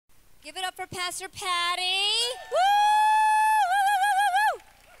Give it up for Pastor Patty. Woo!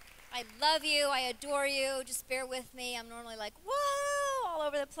 I love you. I adore you. Just bear with me. I'm normally like, whoa, all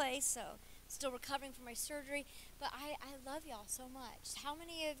over the place. So still recovering from my surgery. But I love y'all so much. How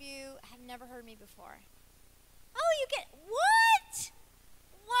many of you have never heard me before? Oh, you get, what?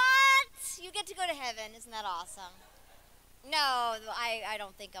 What? You get to go to heaven. Isn't that awesome? No, I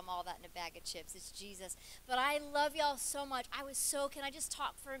don't think I'm all that in a bag of chips. It's Jesus. But I love y'all so much. Can I just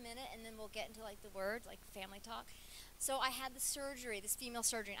talk for a minute and then we'll get into like the word, like family talk? So I had the surgery, this female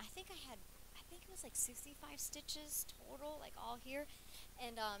surgery, and I think it was like 65 stitches total, like all here.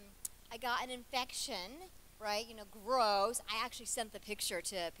 And I got an infection, right? You know, gross. I actually sent the picture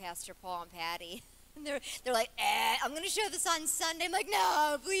to Pastor Paul and Patty. And they're like, I'm going to show this on Sunday. I'm like,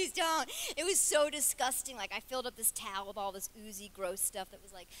 no, please don't. It was so disgusting. Like, I filled up this towel with all this oozy, gross stuff that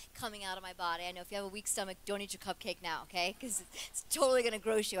was, like, coming out of my body. I know if you have a weak stomach, don't eat your cupcake now, okay? Because it's totally going to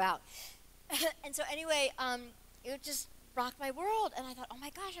gross you out. And so anyway, it just rocked my world. And I thought, oh,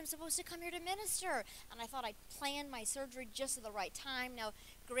 my gosh, I'm supposed to come here to minister. And I thought I'd planned my surgery just at the right time. Now,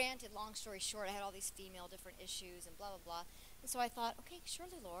 granted, long story short, I had all these female different issues and blah, blah, blah. And so I thought, okay,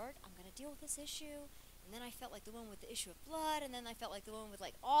 surely, Lord, I'm going to deal with this issue. And then I felt like the woman with the issue of blood. And then I felt like the woman with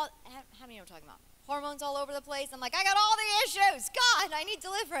like how many know I'm talking about? Hormones all over the place. I'm like, I got all the issues. God, I need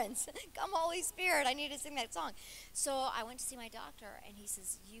deliverance. Come, Holy Spirit. I need to sing that song. So I went to see my doctor, and he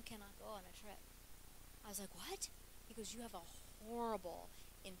says, you cannot go on a trip. I was like, what? He goes, you have a horrible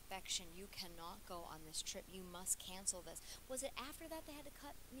infection. You cannot go on this trip. You must cancel this. Was it after that they had to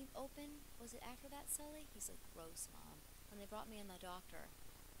cut me open? Was it after that, Sully? He's like, gross, Mom. When they brought me in the doctor.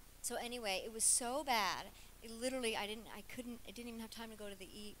 So anyway, it was so bad. I didn't even have time to go to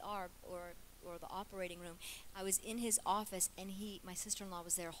the ER or the operating room. I was in his office, and my sister-in-law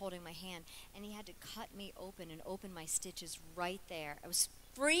was there holding my hand, and he had to cut me open and open my stitches right there. I was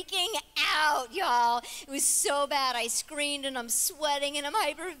freaking out, y'all. It was so bad. I screamed, and I'm sweating, and I'm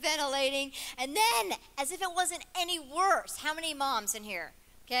hyperventilating. And then, as if it wasn't any worse, how many moms in here?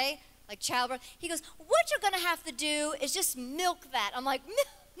 Okay? Like childbirth. He goes, what you're going to have to do is just milk that. I'm like,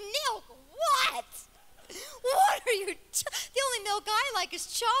 milk what? What are you, the only milk I like is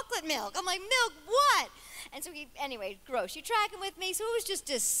chocolate milk. I'm like, milk what? And so anyway, gross. You tracking with me? So it was just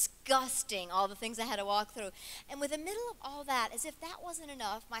disgusting, all the things I had to walk through. And with the middle of all that, as if that wasn't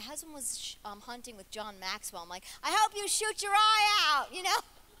enough, my husband was hunting with John Maxwell. I'm like, I hope you shoot your eye out, you know?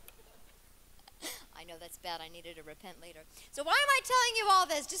 I know that's bad. I needed to repent later. So why am I telling you all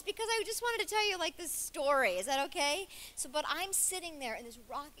this? Just because I just wanted to tell you like this story. Is that okay? So, but I'm sitting there in this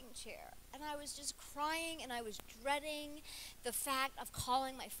rocking chair, and I was just crying, and I was dreading the fact of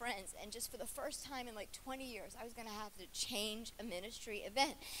calling my friends. And just for the first time in like 20 years, I was going to have to change a ministry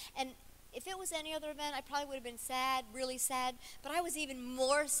event. And if it was any other event, I probably would have been sad, really sad. But I was even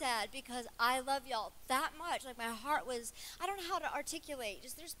more sad because I love y'all that much. Like my heart was, I don't know how to articulate.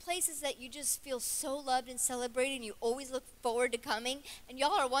 Just there's places that you just feel so loved and celebrated, and you always look forward to coming. And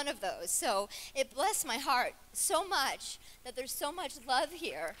y'all are one of those. So it blessed my heart so much that there's so much love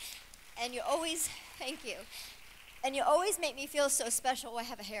here. And you always, thank you. And you always make me feel so special. Oh, I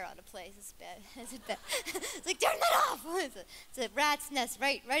have a hair out of place. It's bad. It's like, turn that off. It's a rat's nest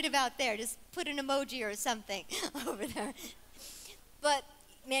right about there. Just put an emoji or something over there. But,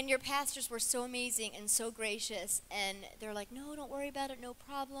 man, your pastors were so amazing and so gracious. And they're like, no, don't worry about it. No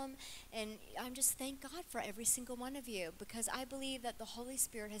problem. And I'm just thank God for every single one of you, because I believe that the Holy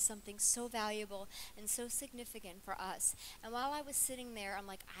Spirit has something so valuable and so significant for us. And while I was sitting there, I'm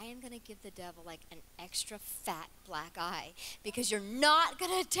like, I am going to give the devil like an extra fat black eye, because you're not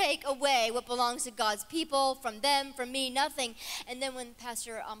going to take away what belongs to God's people, from them, from me, nothing. And then when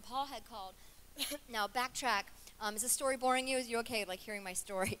Pastor Paul had called, now backtrack. Is this story boring you? Is you okay, like hearing my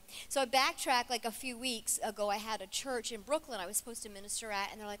story? So I backtracked like a few weeks ago. I had a church in Brooklyn I was supposed to minister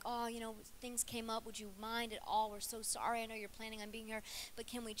at, and they're like, oh, you know, things came up. Would you mind at all? We're so sorry. I know you're planning on being here, but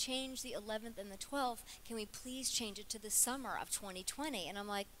can we change the 11th and the 12th? Can we please change it to the summer of 2020? And I'm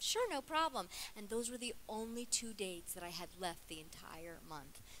like, sure, no problem. And those were the only 2 dates that I had left the entire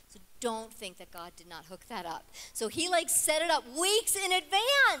month. So don't think that God did not hook that up. So he like set it up weeks in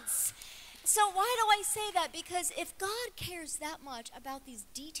advance. So why do I say that? Because if God cares that much about these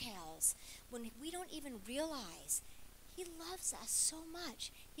details, when we don't even realize, he loves us so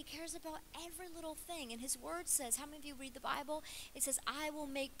much. He cares about every little thing. And his word says, how many of you read the Bible? It says, I will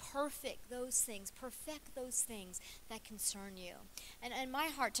make perfect those things, perfect those things that concern you. And my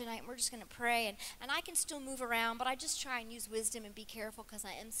heart tonight, we're just going to pray. And I can still move around, but I just try and use wisdom and be careful, because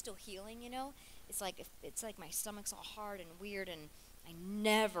I am still healing, you know. It's like my stomach's all hard and weird, and I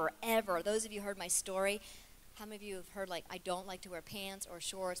never, ever, those of you who heard my story, How many of you have heard, like, I don't like to wear pants or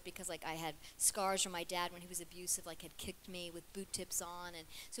shorts because, like, I had scars from my dad when he was abusive, like, had kicked me with boot tips on. And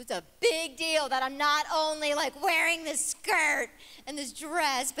so it's a big deal that I'm not only, like, wearing this skirt and this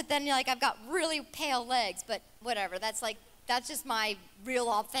dress, but then, like, I've got really pale legs. But whatever, that's just my real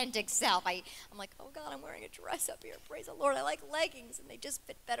authentic self. I'm like, oh God, I'm wearing a dress up here. Praise the Lord. I like leggings, and they just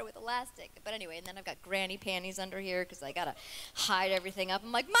fit better with elastic. But anyway, and then I've got granny panties under here because I got to hide everything up.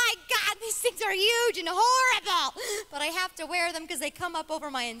 I'm like, my God, these things are huge and horrible. But I have to wear them because they come up over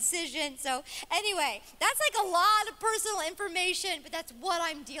my incision. So anyway, that's like a lot of personal information, but that's what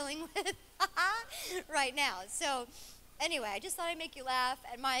I'm dealing with right now. So anyway, I just thought I'd make you laugh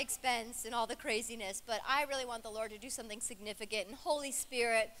at my expense and all the craziness, but I really want the Lord to do something significant. And Holy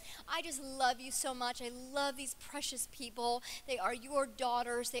Spirit, I just love you so much. I love these precious people. They are your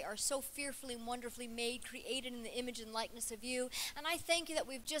daughters. They are so fearfully and wonderfully made, created in the image and likeness of you. And I thank you that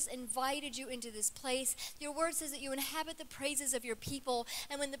we've just invited you into this place. Your word says that you inhabit the praises of your people,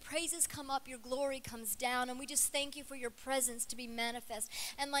 and when the praises come up, your glory comes down. And we just thank you for your presence to be manifest.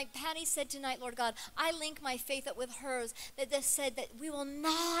 And like Patty said tonight, Lord God, I link my faith up with hers, that this said that we will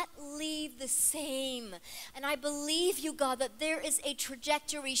not leave the same. And I believe you, God, that there is a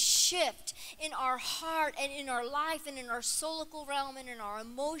trajectory shift in our heart and in our life and in our soulical realm and in our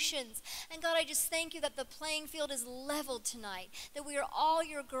emotions. And God, I just thank you that the playing field is leveled tonight, that we are all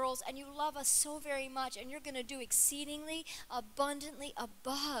your girls and you love us so very much, and you're going to do exceedingly abundantly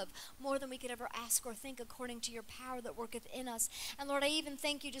above more than we could ever ask or think, according to your power that worketh in us. And Lord, I even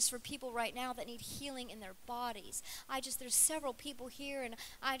thank you just for people right now that need healing in their bodies. There's several people here, and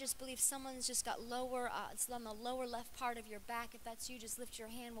I just believe someone's just got it's on the lower left part of your back. If that's you, just lift your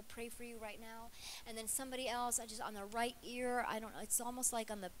hand. We'll pray for you right now. And then somebody else, just on the right ear, I don't know, it's almost like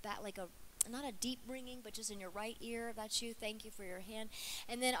on the back, like not a deep ringing, but just in your right ear. If that's you, thank you for your hand.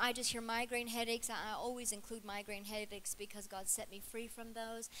 And then I just hear migraine headaches. I always include migraine headaches because God set me free from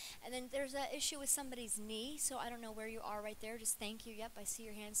those. And then there's an issue with somebody's knee, so I don't know where you are right there. Just thank you. Yep, I see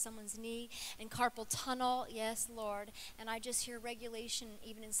your hand. Someone's knee. And carpal tunnel, yes, Lord. And I just hear regulation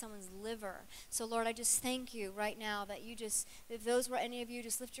even in someone's liver. So, Lord, I just thank you right now that you just, if those were any of you,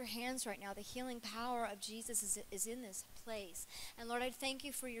 just lift your hands right now. The healing power of Jesus is in this place. And, Lord, I thank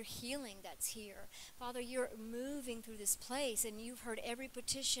you for your healing that's here. Father, you're moving through this place, and you've heard every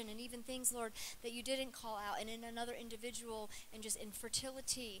petition and even things, Lord, that you didn't call out, and in another individual and just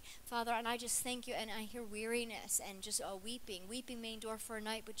infertility, Father. And I just thank you, and I hear weariness and just weeping. Weeping may endure for a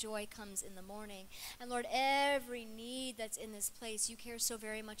night, but joy comes in the morning. And Lord, every need that's in this place, you care so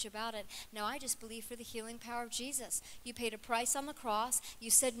very much about it. Now I just believe for the healing power of Jesus. You paid a price on the cross. You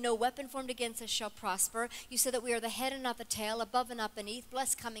said no weapon formed against us shall prosper. You said that we are the head and not the tail, above and not beneath,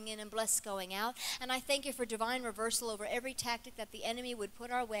 blessed coming in and blessed going out. And I thank you for divine reversal over every tactic that the enemy would put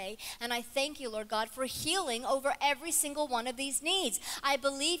our way. And I thank you, Lord God, for healing over every single one of these needs. I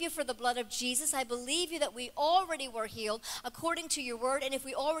believe you for the blood of Jesus. I believe you that we already were healed according to your word. And if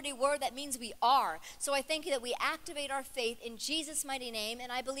we already were, that means we are. So I thank you that we activate our faith in Jesus' mighty name.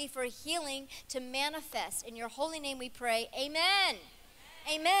 And I believe for healing to manifest. In your holy name we pray. Amen.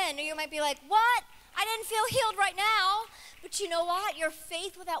 Amen. Or you might be like, what? I didn't feel healed right now. But you know what? Your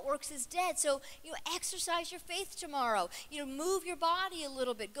faith without works is dead. So you exercise your faith tomorrow. Move your body a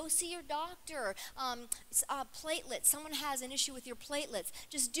little bit. Go see your doctor. Platelets. Someone has an issue with your platelets.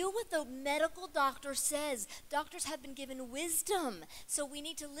 Just do what the medical doctor says. Doctors have been given wisdom, so we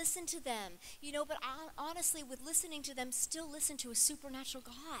need to listen to them. But honestly, with listening to them, still listen to a supernatural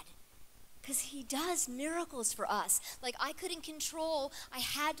God. Because he does miracles for us. Like I couldn't control, I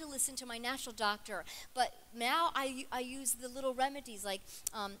had to listen to my natural doctor. But now I use the little remedies like,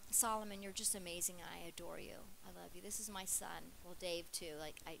 Solomon, you're just amazing and I adore you. I love you. This is my son. Well, Dave too.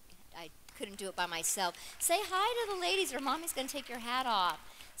 Like I couldn't do it by myself. Say hi to the ladies or mommy's going to take your hat off.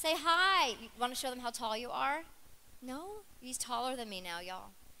 Say hi. You want to show them how tall you are? No? He's taller than me now,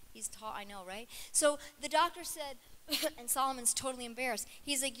 y'all. He's tall, I know, right? So the doctor said, and Solomon's totally embarrassed.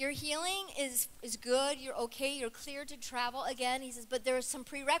 He's like, your healing is good, you're okay, you're clear to travel again. He says, but there are some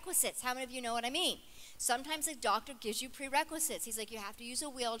prerequisites. How many of you know what I mean? Sometimes a doctor gives you prerequisites. He's like, you have to use a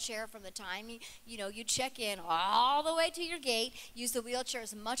wheelchair from the time you check in all the way to your gate. Use the wheelchair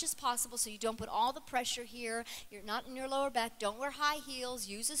as much as possible so you don't put all the pressure here. You're not in your lower back. Don't wear high heels.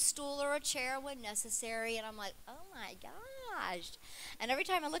 Use a stool or a chair when necessary. And I'm like, oh my gosh. And every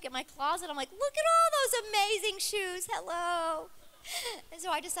time I look at my closet, I'm like, look at all those amazing shoes. Hello. And so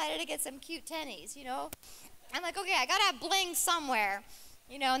I decided to get some cute tennies, I'm like, okay, I got to have bling somewhere.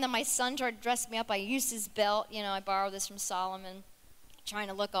 And then my son tried to dress me up. I used his belt. I borrowed this from Solomon, trying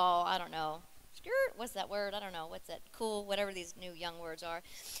to look all, I don't know, what's that word? I don't know. What's that? Cool, whatever these new young words are.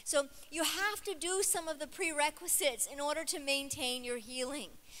 So you have to do some of the prerequisites in order to maintain your healing.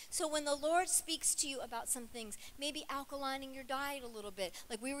 So when the Lord speaks to you about some things, maybe alkalining your diet a little bit,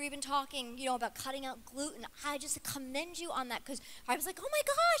 like we were even talking, about cutting out gluten. I just commend you on that, because I was like, oh my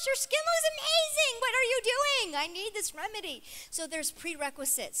gosh, your skin looks amazing. What are you doing? I need this remedy. So there's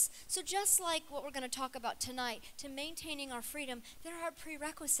prerequisites. So just like what we're going to talk about tonight, to maintaining our freedom, there are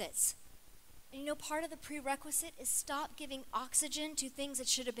prerequisites. And part of the prerequisite is stop giving oxygen to things that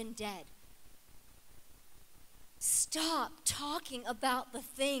should have been dead. Stop talking about the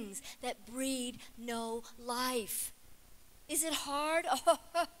things that breed no life. Is it hard?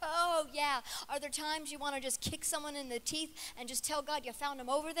 Oh, yeah. Are there times you want to just kick someone in the teeth and just tell God you found him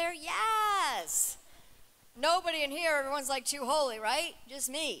over there? Yes. Nobody in here, everyone's like too holy, right? Just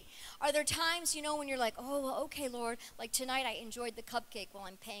me. Are there times, when you're like, oh, well, okay, Lord, like tonight I enjoyed the cupcake while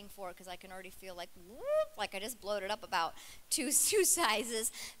I'm paying for it, because I can already feel like I just bloated up about two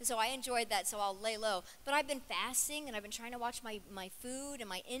sizes. And so I enjoyed that, so I'll lay low. But I've been fasting, and I've been trying to watch my food and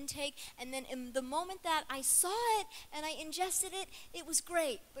my intake. And then in the moment that I saw it and I ingested it, it was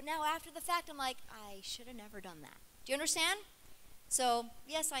great. But now after the fact, I'm like, I should have never done that. Do you understand? So,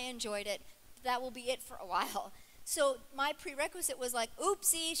 yes, I enjoyed it. That will be it for a while. So my prerequisite was like,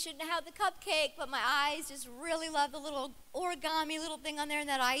 oopsie, shouldn't have had the cupcake, but my eyes just really love the little origami little thing on there and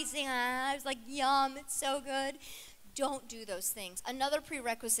that icing. I was like, yum, it's so good. Don't do those things. Another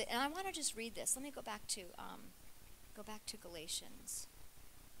prerequisite, and I want to just read this. Let me go back to Galatians.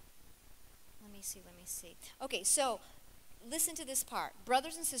 Let me see. Okay, so listen to this part.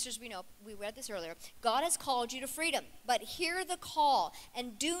 Brothers and sisters, we read this earlier. God has called you to freedom, but hear the call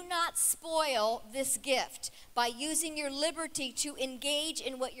and do not spoil this gift by using your liberty to engage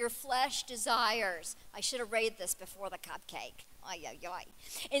in what your flesh desires. I should have read this before the cupcake. Ay, ay, ay.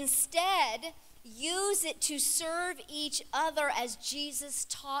 Instead, use it to serve each other as Jesus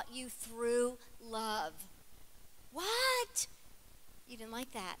taught you through love. What? You didn't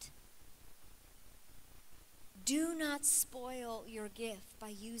like that? Do not spoil your gift by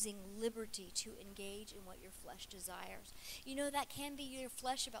using liberty to engage in what your flesh desires. That can be your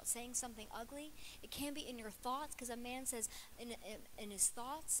flesh about saying something ugly. It can be in your thoughts, because a man says, in his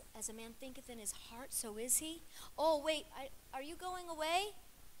thoughts, as a man thinketh in his heart, so is he. Oh, wait, are you going away?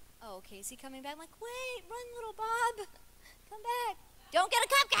 Oh, okay, is he coming back? I'm like, wait, run, little Bob. Come back. Don't get a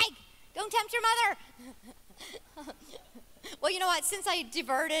cupcake. Don't tempt your mother. Well, you know what? Since I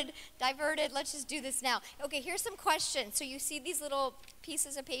diverted, let's just do this now. Okay, here's some questions. So you see these little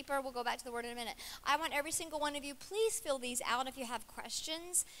pieces of paper. We'll go back to the word in a minute. I want every single one of you, please fill these out if you have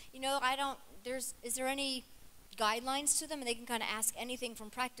questions. Is there any guidelines to them? And they can kind of ask anything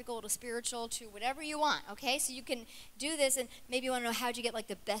from practical to spiritual to whatever you want, okay? So you can do this, and maybe you want to know how'd you get like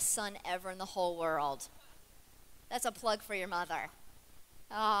the best son ever in the whole world. That's a plug for your mother.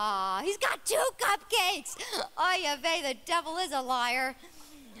 Ah, he's got 2 cupcakes. Oh, yeah, the devil is a liar.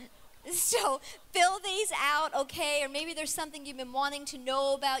 So fill these out, okay? Or maybe there's something you've been wanting to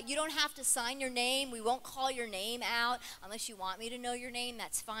know about. You don't have to sign your name. We won't call your name out unless you want me to know your name.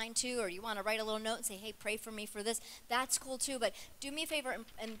 That's fine, too. Or you want to write a little note and say, hey, pray for me for this. That's cool, too. But do me a favor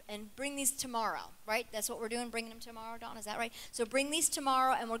and bring these tomorrow, right? That's what we're doing, bringing them tomorrow, Dawn. Is that right? So bring these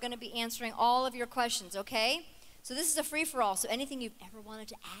tomorrow, and we're going to be answering all of your questions, okay? So this is a free-for-all. So anything you've ever wanted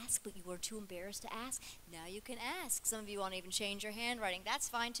to ask but you were too embarrassed to ask, now you can ask. Some of you want to even change your handwriting. That's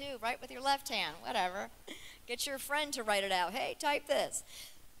fine, too. Write with your left hand, whatever. Get your friend to write it out. Hey, type this.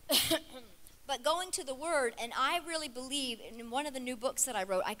 But going to the Word, and I really believe, in one of the new books that I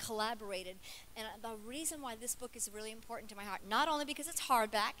wrote, I collaborated. And the reason why this book is really important to my heart, not only because it's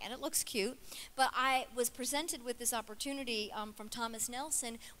hardback and it looks cute, but I was presented with this opportunity from Thomas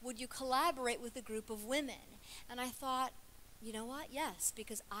Nelson. Would you collaborate with a group of women? And I thought, you know what? Yes,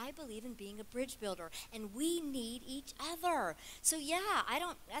 because I believe in being a bridge builder, and we need each other. So yeah,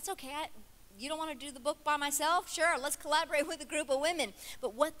 that's okay. You don't want to do the book by myself? Sure, let's collaborate with a group of women.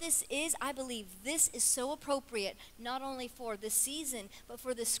 But what this is, I believe this is so appropriate, not only for this season, but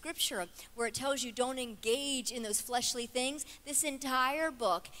for the scripture where it tells you don't engage in those fleshly things. This entire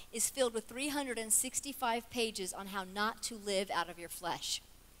book is filled with 365 pages on how not to live out of your flesh.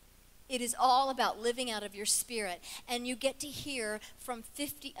 It is all about living out of your spirit. And you get to hear from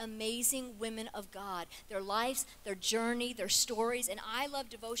 50 amazing women of God. Their lives, their journey, their stories. And I love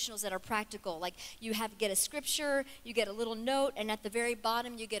devotionals that are practical. Like you get a scripture, you get a little note, and at the very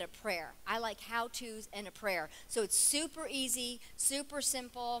bottom you get a prayer. I like how-tos and a prayer. So it's super easy, super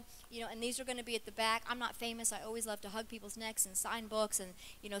simple. and these are going to be at the back. I'm not famous. I always love to hug people's necks and sign books, and,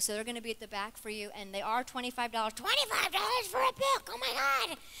 so they're going to be at the back for you, and they are $25. $25 for a book, oh my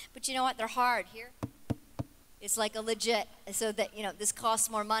God. But you know what, they're hard. Here. It's like a legit, so that, this costs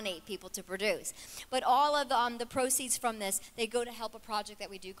more money, people, to produce. But all of the proceeds from this, they go to help a project that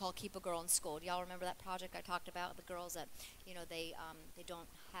we do called Keep a Girl in School. Do y'all remember that project I talked about? The girls that, they don't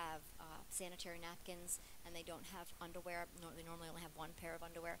have sanitary napkins, and they don't have underwear. They normally only have one pair of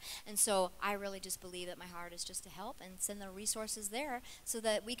underwear. And so I really just believe that my heart is just to help and send the resources there so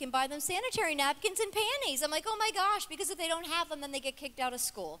that we can buy them sanitary napkins and panties. I'm like, oh my gosh, because if they don't have them, then they get kicked out of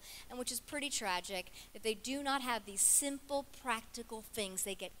school, and which is pretty tragic. If they do not have these simple, practical things,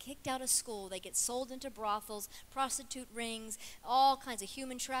 they get kicked out of school, they get sold into brothels, prostitute rings, all kinds of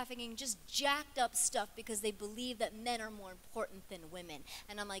human trafficking, just jacked up stuff because they believe that men are more important than women.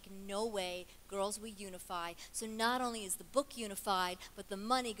 And I'm like, no way, girls, we unify. So not only is the book unified, but the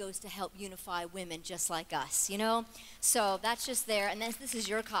money goes to help unify women just like us, So that's just there. And then this is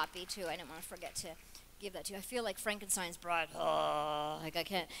your copy, too. I didn't want to forget to give that to you. I feel like Frankenstein's bride. Oh, like I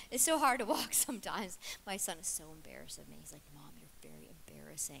can't. It's so hard to walk sometimes. My son is so embarrassed of me. He's like, Mom, you're very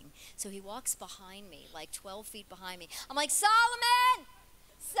embarrassing. So he walks behind me, like 12 feet behind me. I'm like, Solomon!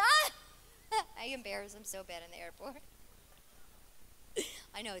 Son! I embarrass him so bad in the airport.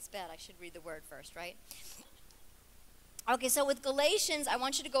 I know it's bad. I should read the word first, right? Okay, so with Galatians, I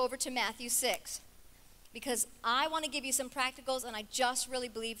want you to go over to Matthew 6. Because I want to give you some practicals, and I just really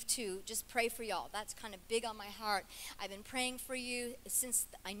believe to just pray for y'all. That's kind of big on my heart. I've been praying for you since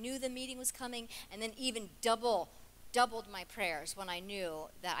I knew the meeting was coming, and then even doubled my prayers when I knew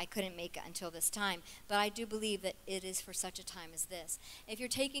that I couldn't make it until this time. But I do believe that it is for such a time as this. If you're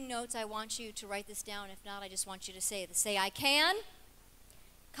taking notes, I want you to write this down. If not, I just want you to say I can.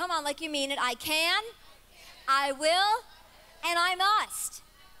 Come on, like you mean it. I can, I will, and I must.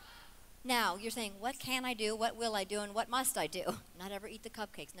 Now, you're saying, what can I do, what will I do, and what must I do? Not ever eat the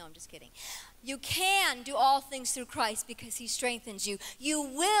cupcakes. No, I'm just kidding. You can do all things through Christ because he strengthens you. You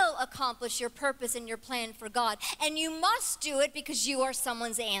will accomplish your purpose and your plan for God, and you must do it because you are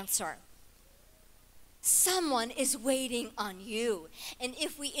someone's answer. Someone is waiting on you. And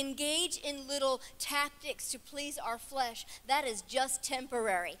if we engage in little tactics to please our flesh, that is just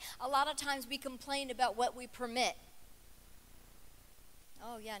temporary. A lot of times we complain about what we permit.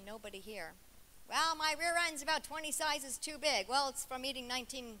 Oh, yeah, nobody here. Well, my rear end's about 20 sizes too big. Well, it's from eating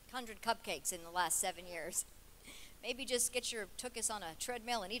 1,900 cupcakes in the last 7 years. Maybe just took us on a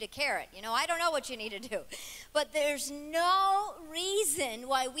treadmill and eat a carrot. I don't know what you need to do. But there's no reason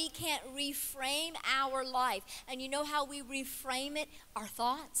why we can't reframe our life. And you know how we reframe it? Our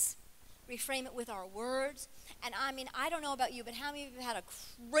thoughts. Reframe it with our words. And I don't know about you, but how many of you have had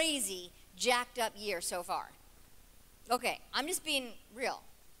a crazy, jacked up year so far? Okay, I'm just being real.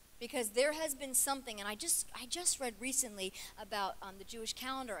 Because there has been something, and I just read recently about the Jewish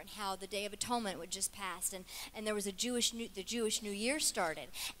calendar and how the Day of Atonement would just passed, and there was the Jewish New Year started.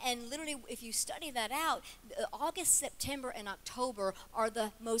 And literally, if you study that out, August, September, and October are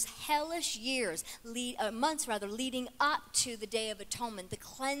the most hellish months leading up to the Day of Atonement, the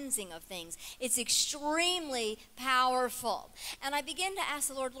cleansing of things. It's extremely powerful. And I began to ask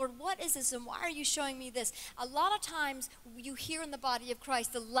the Lord, what is this, and why are you showing me this? A lot of times, you hear in the body of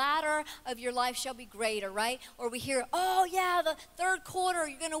Christ, the latter of your life shall be greater, right? Or we hear, oh yeah, the third quarter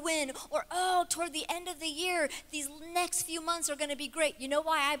you're going to win. Or, oh, toward the end of the year, these next few months are going to be great. You know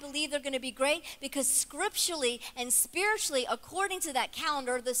why I believe they're going to be great? Because scripturally and spiritually, according to that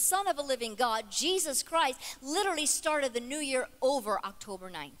calendar, the Son of a living God, Jesus Christ, literally started the new year over October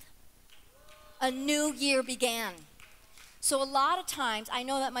 9th. A new year began. So a lot of times, I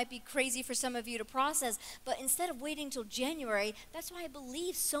know that might be crazy for some of you to process, but instead of waiting till January, that's why I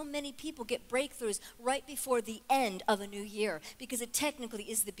believe so many people get breakthroughs right before the end of a new year, because it technically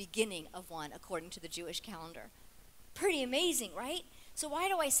is the beginning of one, according to the Jewish calendar. Pretty amazing, right? So why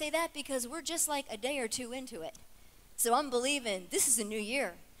do I say that? Because we're just like a day or two into it. So I'm believing this is a new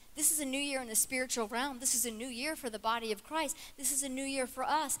year. This is a new year in the spiritual realm. This is a new year for the body of Christ. This is a new year for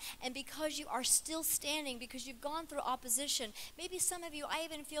us. And because you are still standing, because you've gone through opposition, maybe some of you, I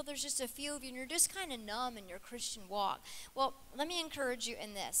even feel there's just a few of you, and you're just kind of numb in your Christian walk. Well, let me encourage you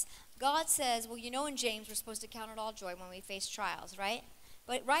in this. God says, well, in James, we're supposed to count it all joy when we face trials, right?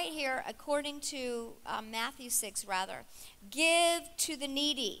 But right here, according to Matthew 6, give to the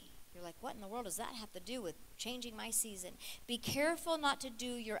needy. You're like, what in the world does that have to do with changing my season? Be careful not to do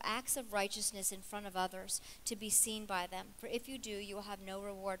your acts of righteousness in front of others to be seen by them. For if you do, you will have no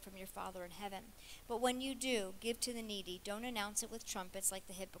reward from your Father in heaven. But when you do, give to the needy. Don't announce it with trumpets like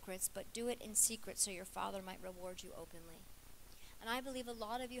the hypocrites, but do it in secret so your Father might reward you openly. And I believe a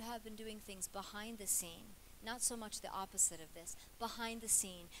lot of you have been doing things behind the scene. Not so much the opposite of this, behind the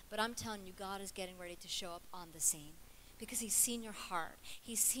scene. But I'm telling you, God is getting ready to show up on the scene. Because he's seen your heart.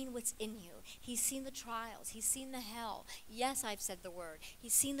 He's seen what's in you. He's seen the trials. He's seen the hell. Yes, I've said the word.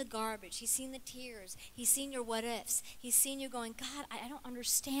 He's seen the garbage. He's seen the tears. He's seen your what ifs. He's seen you going, God, I don't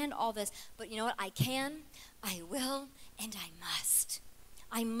understand all this. But you know what? I can, I will, and I must.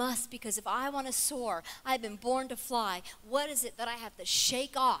 I must, because if I want to soar, I've been born to fly. What is it that I have to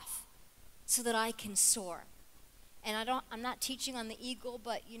shake off so that I can soar? And I'm not teaching on the eagle,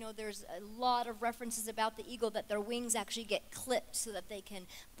 but there's a lot of references about the eagle that their wings actually get clipped so that they can,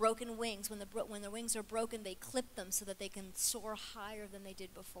 broken wings, when their wings are broken, they clip them so that they can soar higher than they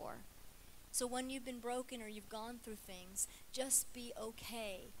did before. So when you've been broken or you've gone through things, just be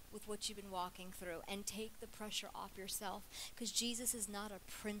okay with what you've been walking through and take the pressure off yourself, because Jesus is not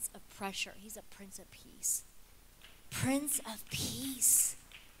a prince of pressure. He's a prince of peace. Prince of peace.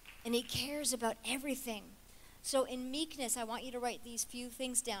 And he cares about everything. So in meekness, I want you to write these few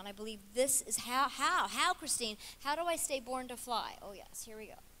things down. I believe this is how, Christine, how do I stay born to fly? Oh, yes, here we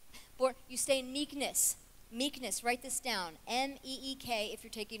go. You stay in meekness. Meekness, write this down. M-E-E-K if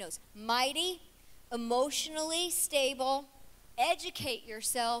you're taking notes. Mighty, emotionally stable, educate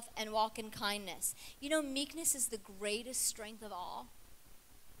yourself, and walk in kindness. Meekness is the greatest strength of all.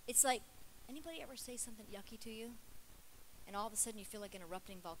 It's like, anybody ever say something yucky to you? And all of a sudden you feel like an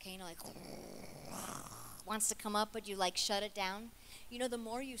erupting volcano, like wants to come up, but you shut it down. The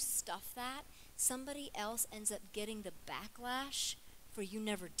more you stuff that, somebody else ends up getting the backlash for you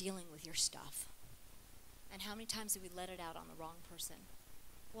never dealing with your stuff. And how many times did we let it out on the wrong person?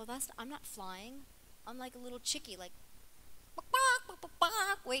 Well, I'm not flying. I'm like a little chickie, like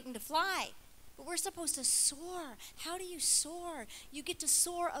waiting to fly. But we're supposed to soar. How do you soar? You get to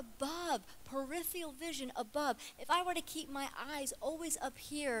soar above, peripheral vision above. If I were to keep my eyes always up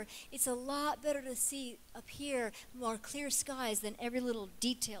here, it's a lot better to see up here more clear skies than every little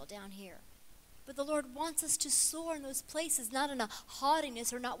detail down here. But the Lord wants us to soar in those places, not in a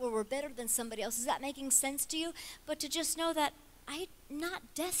haughtiness or not where we're better than somebody else. Is that making sense to you? But to just know that I'm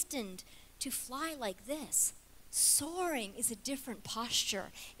not destined to fly like this. Soaring is a different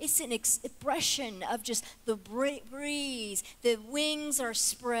posture. It's an expression of just the breeze. The wings are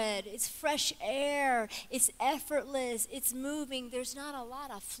spread. It's fresh air. It's effortless. It's moving. There's not a lot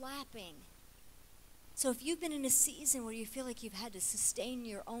of flapping. So if you've been in a season where you feel like you've had to sustain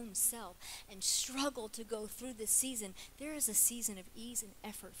your own self and struggle to go through this season, there is a season of ease and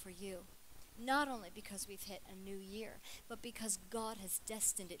effort for you. Not only because we've hit a new year, but because God has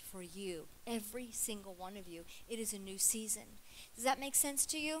destined it for you. Every single one of you. It is a new season. Does that make sense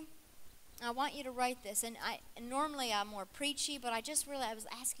to you? I want you to write this. And normally I'm more preachy, but I was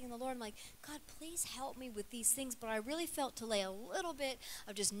asking the Lord, I'm like, God, please help me with these things. But I really felt to lay a little bit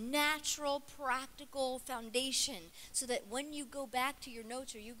of just natural, practical foundation so that when you go back to your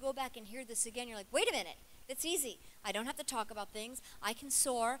notes or you go back and hear this again, you're like, wait a minute. It's easy. I don't have to talk about things. I can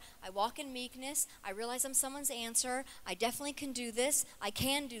soar. I walk in meekness. I realize I'm someone's answer. I definitely can do this. I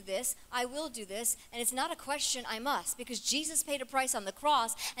can do this. I will do this. And it's not a question, I must, because Jesus paid a price on the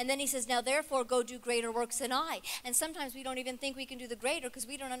cross, and then he says, now therefore go do greater works than I. And sometimes we don't even think we can do the greater because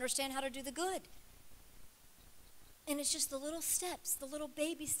we don't understand how to do the good. And it's just the little steps, the little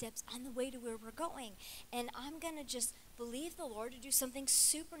baby steps on the way to where we're going. And I'm going to just believe the Lord to do something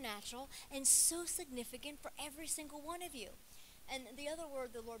supernatural and so significant for every single one of you. And the other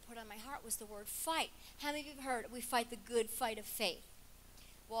word the Lord put on my heart was the word fight. How many of you have heard we fight the good fight of faith?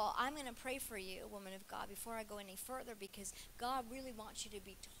 Well, I'm going to pray for you, woman of God, before I go any further, because God really wants you to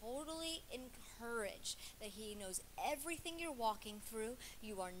be totally encouraged that he knows everything you're walking through.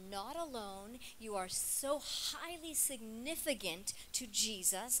 You are not alone. You are so highly significant to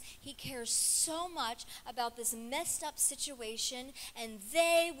Jesus. He cares so much about this messed up situation, and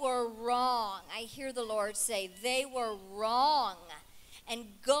they were wrong. I hear the Lord say, they were wrong. And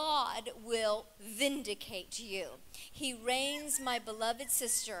God will vindicate you. He reigns, my beloved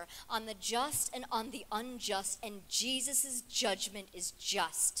sister, on the just and on the unjust, and Jesus' judgment is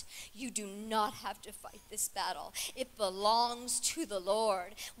just. You do not have to fight this battle. It belongs to the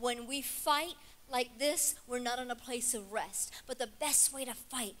Lord. When we fight like this, we're not in a place of rest. But the best way to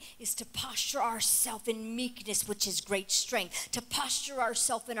fight is to posture ourselves in meekness, which is great strength. To posture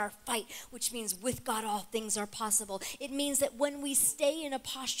ourselves in our fight, which means with God all things are possible. It means that when we stay in a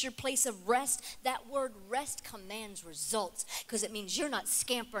postured place of rest, that word rest commands results. Because it means you're not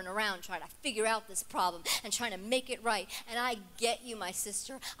scampering around trying to figure out this problem and trying to make it right. And I get you, my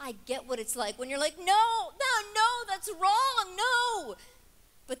sister. I get what it's like when you're like, no, that's wrong, no.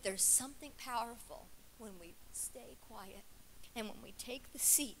 But there's something powerful when we stay quiet And when we take the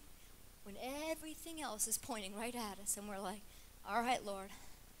seat, when everything else is pointing right at us, and we're like, all right, Lord,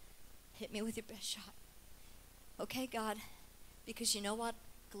 hit me with your best shot. Okay, God, because you know what?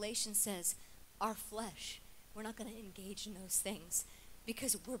 Galatians says, our flesh, we're not going to engage in those things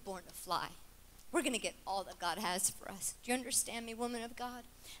because we're born to fly. We're going to get all that God has for us. Do you understand me, woman of God?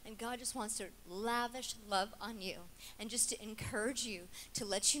 And God just wants to lavish love on you and just to encourage you, to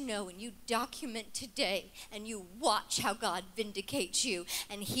let you know, and you document today and you watch how God vindicates you,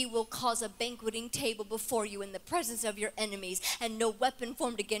 and he will cause a banqueting table before you in the presence of your enemies, and no weapon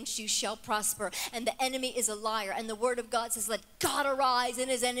formed against you shall prosper. And the enemy is a liar, and the word of God says, let God arise and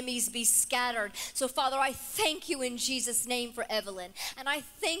his enemies be scattered. So Father, I thank you in Jesus' name for Evelyn, and I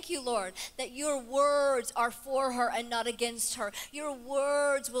thank you, Lord, that your words are for her and not against her. Your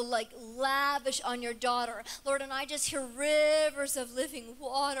words will lavish on your daughter, Lord. And I just hear rivers of living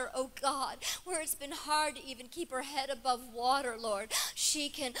water, oh God, where it's been hard to even keep her head above water, Lord. She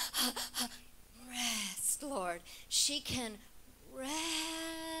can rest, Lord. She can rest,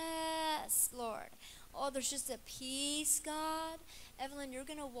 Lord. Oh, there's just a peace, God. Evelyn, you're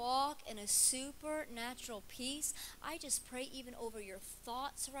going to walk in a supernatural peace. I just pray even over your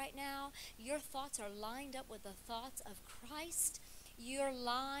thoughts right now. Your thoughts are lined up with the thoughts of Christ. You're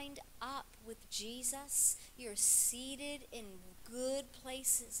lined up with Jesus. You're seated in good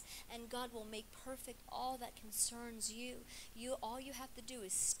places, and God will make perfect all that concerns you. All you have to do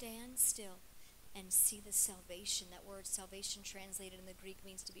is stand still and see the salvation. That word salvation translated in the Greek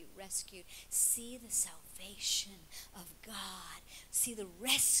means to be rescued. See the salvation of God. See the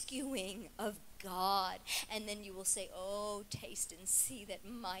rescuing of God. And then you will say, oh, taste and see that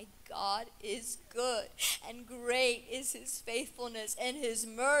my God is good, and great is his faithfulness, and his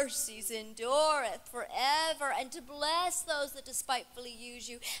mercies endureth forever. And to bless those that despitefully use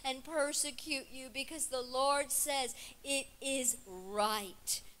you and persecute you, because the Lord says it is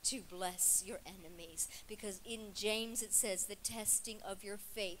right to bless your enemies. Because in James it says the testing of your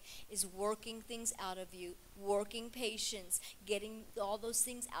faith is working things out of you, working patience, getting all those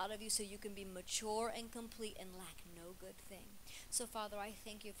things out of you so you can be mature and complete and lack no good thing. So Father, I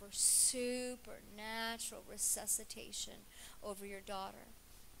thank you for supernatural resuscitation over your daughter.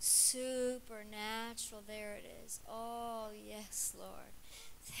 Supernatural, there it is. Oh yes, Lord.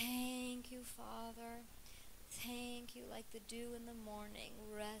 Thank you, Father. Thank you, like the dew in the morning.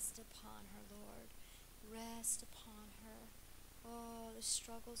 Rest upon her, Lord. Rest upon her. Oh, the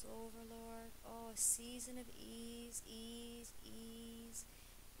struggle's over, Lord. Oh, a season of ease, ease, ease,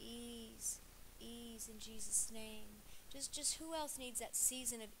 ease, ease in Jesus' name. Just who else needs that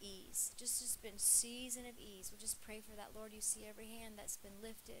season of ease? Just been season of ease. We'll just pray for that, Lord. You see every hand that's been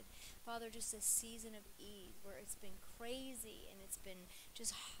lifted. Father, just a season of ease where it's been crazy and it's been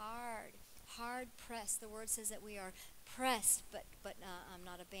just hard pressed. The word says that we are pressed, but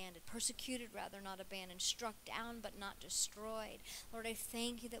not abandoned. Persecuted, rather, not abandoned. Struck down, but not destroyed. Lord, I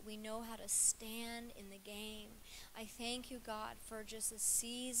thank you that we know how to stand in the game. I thank you, God, for just a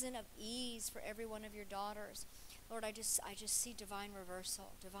season of ease for every one of your daughters. Lord, I just see divine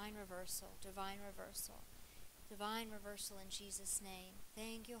reversal, divine reversal, divine reversal, divine reversal in Jesus' name.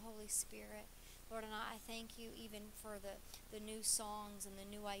 Thank you, Holy Spirit. Lord, and I thank you even for the new songs and the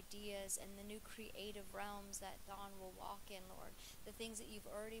new ideas and the new creative realms that Dawn will walk in, Lord. The things that you've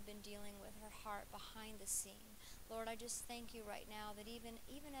already been dealing with her heart behind the scene. Lord, I just thank you right now that even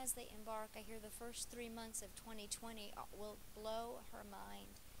as they embark, I hear the first 3 months of 2020 will blow her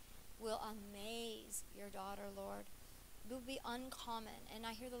mind, will amaze your daughter, Lord. It will be uncommon. And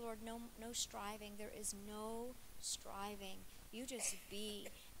I hear the Lord, no striving. There is no striving. You just be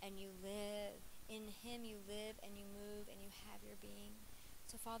and you live. In him you live and you move and you have your being.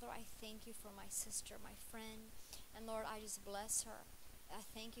 So Father, I thank you for my sister, my friend. And Lord, I just bless her. I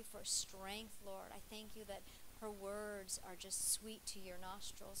thank you for strength, Lord. I thank you that her words are just sweet to your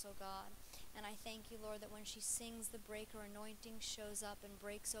nostrils, oh God. And I thank you, Lord, that when she sings, the breaker anointing shows up and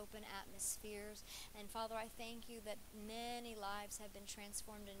breaks open atmospheres. And Father, I thank you that many lives have been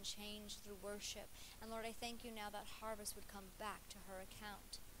transformed and changed through worship. And Lord, I thank you now that harvest would come back to her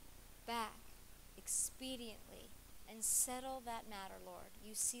account. Back. Expediently, and settle that matter, Lord.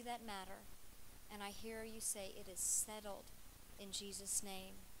 You see that matter, and I hear you say it is settled in Jesus'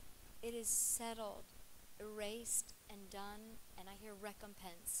 name. It is settled, erased, and done, and I hear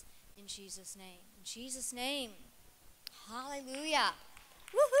recompense in Jesus' name. In Jesus' name. Hallelujah.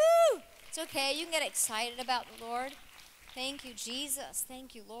 Woohoo! It's okay. You can get excited about the Lord. Thank you, Jesus.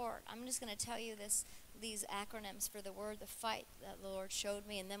 Thank you, Lord. I'm just going to tell you these acronyms for the word, the fight that the Lord showed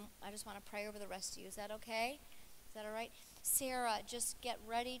me, and then I just want to pray over the rest of you. Is that okay? Is that all right? Sarah, just get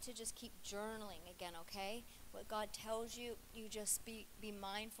ready to just keep journaling again, okay? what God tells you, you just be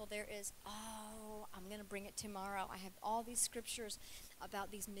mindful. There is, I'm going to bring it tomorrow. I have all these scriptures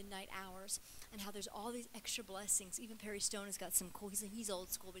about these midnight hours and how there's all these extra blessings. Even Perry Stone has got some cool, he's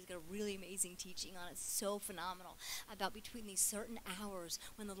old school, but he's got a really amazing teaching on it. It's so phenomenal about between these certain hours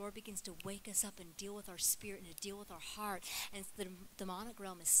when the Lord begins to wake us up and deal with our spirit and to deal with our heart. And the demonic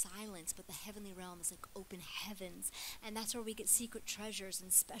realm is silence, but the heavenly realm is like open heavens. And that's where we get secret treasures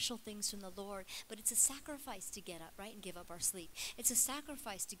and special things from the Lord. But it's a sacrifice to get up, right, and give up our sleep. It's a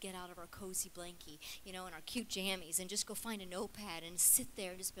sacrifice to get out of our cozy blankie, and our cute jammies and just go find a notepad and sit there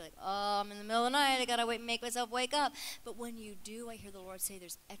and just be like, I'm in the middle of the night, I gotta make myself wake up. But when you do, I hear the Lord say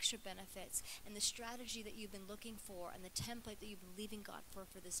there's extra benefits, and the strategy that you've been looking for and the template that you've been believing God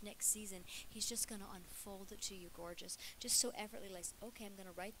for this next season, he's just gonna unfold it to you, gorgeous. Just so effortlessly, like, okay, I'm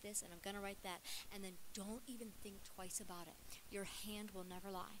gonna write this and I'm gonna write that, and then don't even think twice about it. Your hand will never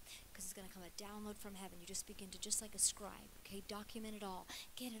lie, because it's gonna come a download from heaven. You just begin to, just like a scribe, okay, document it all,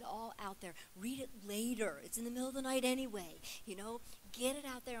 get it all out there, read it later. It's in the middle of the night anyway, get it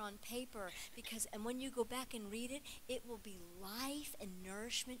out there on paper, and when you go back and read it, it will be life and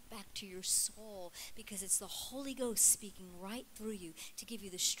nourishment back to your soul, because it's the Holy Ghost speaking right through you to give you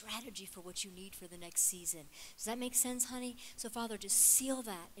the strategy for what you need for the next season. Does that make sense, honey? So, Father, just seal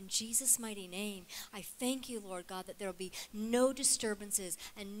that in Jesus' mighty name. I thank you, Lord God, that there will be no disturbances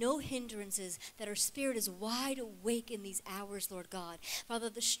and no hindrances, that her spirit is wide awake in these hours, Lord God. Father,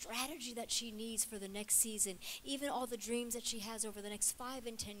 the strategy that she needs for the next season, even all the dreams that she has over the next 5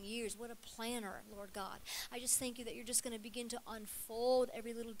 and 10 years, what a planner, Lord God. I just thank you that you're just going to begin to unfold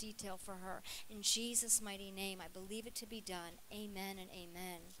every little detail for her. In Jesus' mighty name, I believe it to be done. Amen and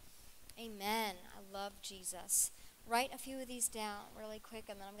amen. Amen. I love Jesus. Write a few of these down really quick,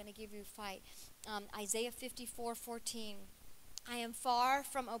 and then I'm going to give you a fight. Isaiah 54:14. I am far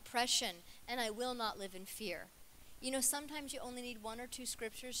from oppression, and I will not live in fear. Sometimes you only need 1 or 2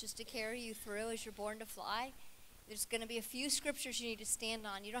 scriptures just to carry you through as you're born to fly. There's going to be a few scriptures you need to stand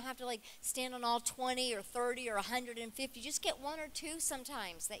on. You don't have to stand on all 20 or 30 or 150. Just get 1 or 2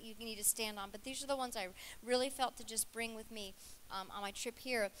 sometimes that you need to stand on. But these are the ones I really felt to just bring with me on my trip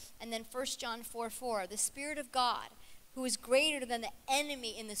here. And then 1 John 4:4. The Spirit of God, who is greater than the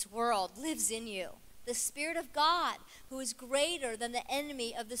enemy in this world, lives in you. The Spirit of God, who is greater than the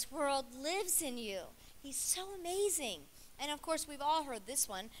enemy of this world, lives in you. He's so amazing. And of course, we've all heard this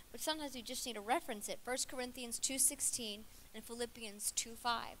one, but sometimes we just need to reference it. 1 Corinthians 2:16 and Philippians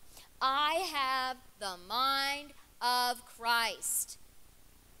 2:5. I have the mind of Christ.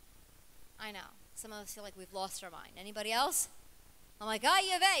 I know. Some of us feel like we've lost our mind. Anybody else? I'm like, U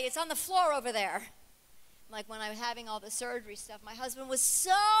of A, it's on the floor over there. Like when I was having all the surgery stuff, my husband was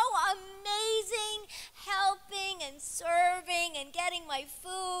so amazing, helping and serving and getting my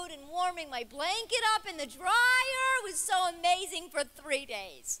food and warming my blanket up in the dryer. It was so amazing for 3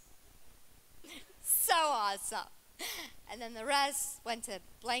 days. So awesome. And then the rest went to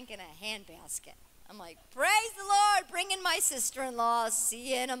blanket and a handbasket. I'm like, praise the Lord, bring in my sister-in-law.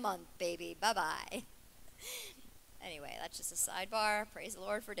 See you in a month, baby. Bye-bye. Anyway, that's just a sidebar. Praise the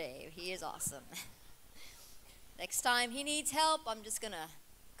Lord for Dave. He is awesome. Next time he needs help, I'm just going to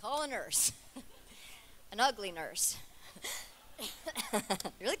call a nurse. An ugly nurse.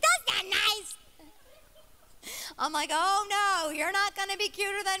 You're like, that's not nice. I'm like, oh no, you're not going to be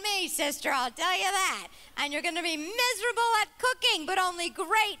cuter than me, sister, I'll tell you that. And you're going to be miserable at cooking, but only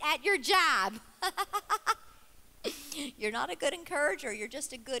great at your job. You're not a good encourager, you're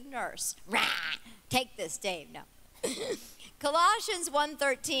just a good nurse. Rah! Take this, Dave. No. Colossians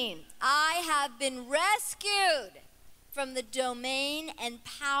 1:13, I have been rescued from the domain and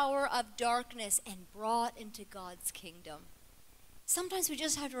power of darkness and brought into God's kingdom. Sometimes we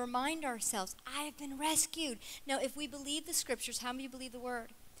just have to remind ourselves, I have been rescued. Now, if we believe the scriptures, how many believe the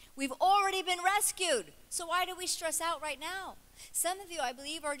word? We've already been rescued. So why do we stress out right now? Some of you, I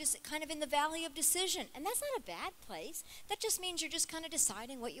believe, are just kind of in the valley of decision. And that's not a bad place. That just means you're just kind of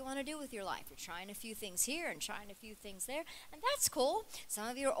deciding what you want to do with your life. You're trying a few things here and trying a few things there. And that's cool. Some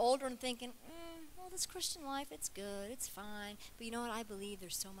of you are older and thinking, well, this Christian life, it's good, it's fine. But you know what? I believe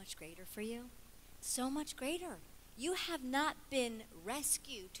there's so much greater for you. So much greater. You have not been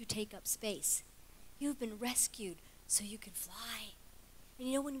rescued to take up space. You've been rescued so you can fly. And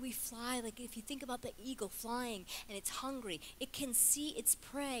you know, when we fly, like if you think about the eagle flying and it's hungry, it can see its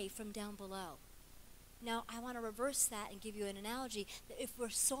prey from down below. Now, I want to reverse that and give you an analogy that if we're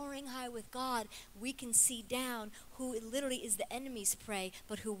soaring high with God, we can see down who literally is the enemy's prey,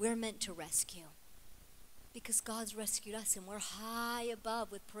 but who we're meant to rescue. Because God's rescued us and we're high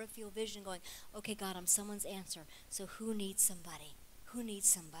above with peripheral vision going, okay, God, I'm someone's answer. So who needs somebody? Who needs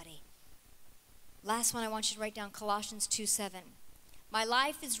somebody? Last one I want you to write down, Colossians 2:7. My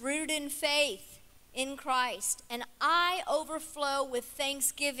life is rooted in faith in Christ, and I overflow with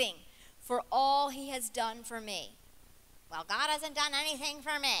thanksgiving for all he has done for me. Well, God hasn't done anything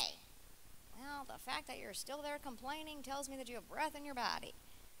for me. Well, the fact that you're still there complaining tells me that you have breath in your body.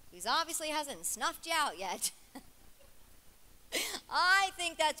 He obviously hasn't snuffed you out yet. I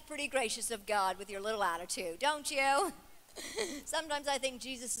think that's pretty gracious of God with your little attitude, don't you? Sometimes I think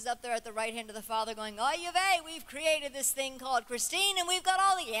Jesus is up there at the right hand of the Father going, oy vey, we've created this thing called Christine and we've got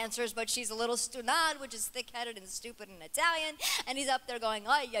all the answers, but she's a little stunad, which is thick-headed and stupid in Italian, and he's up there going,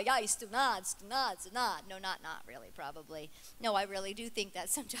 oy, stunad, stunad, stunad. No, not really, probably. No, I really do think that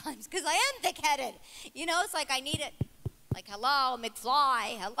sometimes, because I am thick-headed. You know, it's like I need it. Like, hello,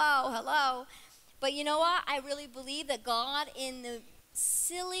 McFly, hello. But you know what? I really believe that God, in the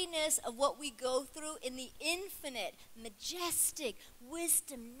silliness of what we go through, in the infinite, majestic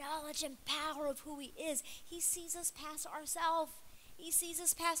wisdom, knowledge, and power of who he is, he sees us past ourselves. He sees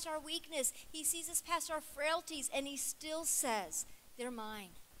us past our weakness. He sees us past our frailties, and he still says, they're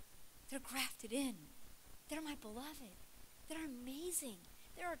mine. They're grafted in. They're my beloved. They're amazing.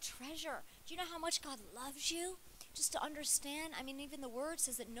 They're a treasure. Do you know how much God loves you? Just to understand, I mean, even the word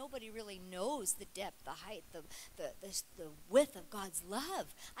says that nobody really knows the depth, the height, the width of God's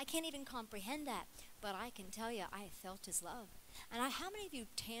love. I can't even comprehend that, but I can tell you, I have felt his love. And how many of you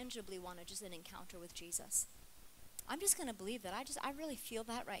tangibly want just an encounter with Jesus? I'm just going to believe that. I really feel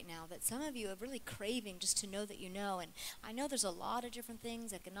that right now, that some of you are really craving just to know that you know. And I know there's a lot of different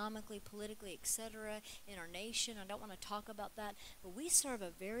things, economically, politically, etc., in our nation. I don't want to talk about that. But we serve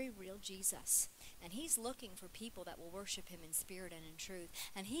a very real Jesus. And he's looking for people that will worship him in spirit and in truth.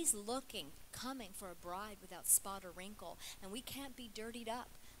 And he's coming for a bride without spot or wrinkle. And we can't be dirtied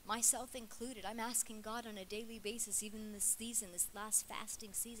up. Myself included. I'm asking God on a daily basis, even in this season, this last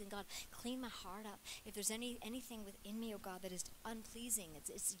fasting season, God, clean my heart up. If there's anything within me, oh God, that is unpleasing,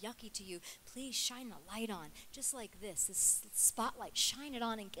 it's yucky to you, please shine the light on. Just like this spotlight, shine it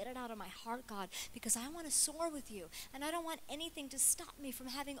on and get it out of my heart, God, because I want to soar with you. And I don't want anything to stop me from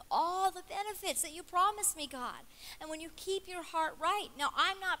having all the benefits that you promised me, God. And when you keep your heart right, now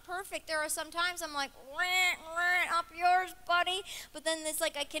I'm not perfect. There are some times I'm like, up yours, buddy. But then it's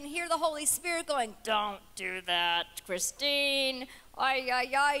like I can hear the Holy Spirit going, don't do that, Christine.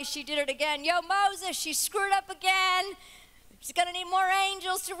 Ay, she did it again. Yo, Moses, she screwed up again. She's going to need more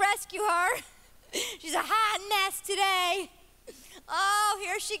angels to rescue her. She's a hot mess today. Oh,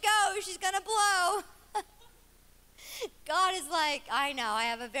 here she goes. She's going to blow. God is like, I know, I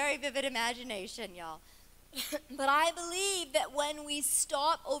have a very vivid imagination, y'all. But I believe that when we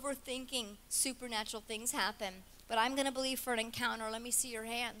stop overthinking, supernatural things happen. But I'm going to believe for an encounter. Let me see your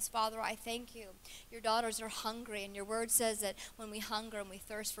hands. Father, I thank you. Your daughters are hungry, and your word says that when we hunger and we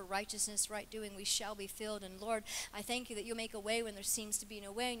thirst for righteousness, right doing, we shall be filled. And Lord, I thank you that you'll make a way when there seems to be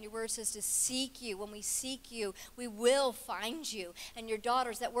no way. And your word says to seek you. When we seek you, we will find you. And your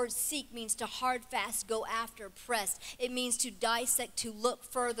daughters, that word seek means to hard fast, go after, press. It means to dissect, to look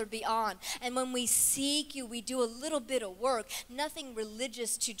further beyond. And when we seek you, we do a little bit of work, nothing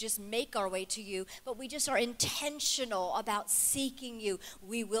religious to just make our way to you, but we just are intentional about seeking you.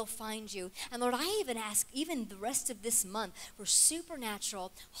 We will find you. And Lord, I even ask, even the rest of this month, for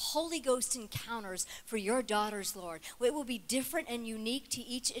supernatural Holy Ghost encounters for your daughters, Lord. It will be different and unique to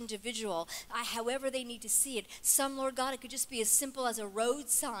each individual, however they need to see it. Some, Lord God, it could just be as simple as a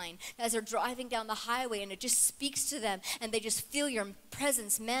road sign as they're driving down the highway, and it just speaks to them, and they just feel your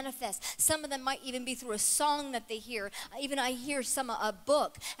presence manifest. Some of them might even be through a song that they hear. Even I hear a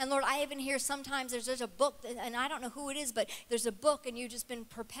book. And Lord, I even hear sometimes there's a book, and I don't know who it is, but there's a book, and you've just been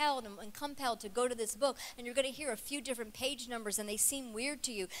propelled and compelled to go to this book, and you're going to hear a few different page numbers, and they seem weird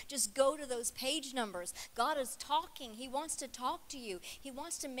to you. Just go to those page numbers. God is talking. He wants to talk to you. He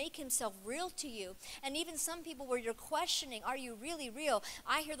wants to make himself real to you. And even some people where you're questioning, are you really real?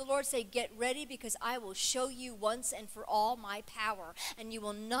 I hear the Lord say, get ready, because I will show you once and for all my power, and you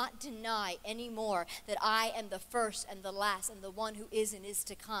will not deny anymore that I am the first and the last and the one who is and is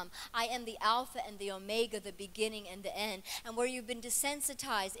to come. I am the Alpha and the Omega, the beginning and the end. And where you've been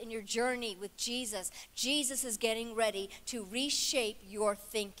desensitized in your journey with Jesus, Jesus is getting ready to reshape your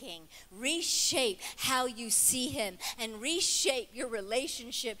thinking, reshape how you see him, and reshape your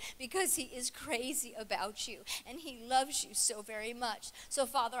relationship, because he is crazy about you and he loves you so very much. So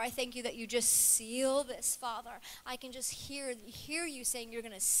Father, I thank you that you just seal this, Father. I can just hear you saying you're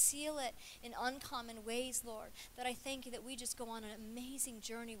going to seal it in uncommon ways, Lord. That I thank you that we just go on an amazing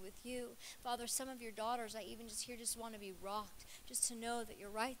journey with you. Father, some of your daughters, I even just want to be rocked, just to know that you're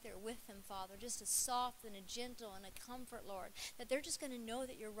right there with them, Father. Just a soft and a gentle and a comfort, Lord. That they're just going to know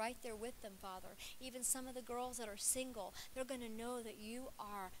that you're right there with them, Father. Even some of the girls that are single, they're going to know that you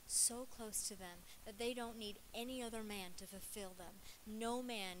are so close to them, that they don't need any other man to fulfill them. No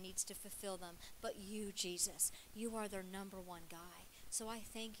man needs to fulfill them but you, Jesus. You are their number one guy. So I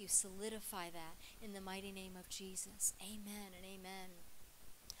thank you. Solidify that in the mighty name of Jesus. Amen and amen.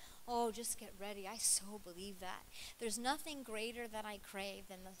 Oh, just get ready. I so believe that. There's nothing greater that I crave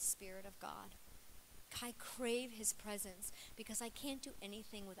than the Spirit of God. I crave his presence because I can't do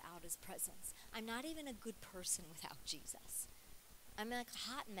anything without his presence. I'm not even a good person without Jesus. I'm like a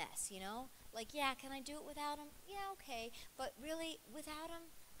hot mess, you know? Like, yeah, can I do it without him? Yeah, okay. But really, without him,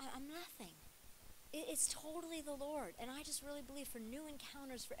 I'm nothing. It's totally the Lord. And I just really believe for new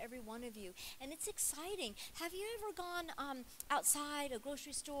encounters for every one of you. And it's exciting. Have you ever gone outside a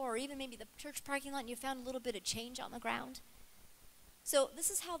grocery store or even maybe the church parking lot and you found a little bit of change on the ground? So this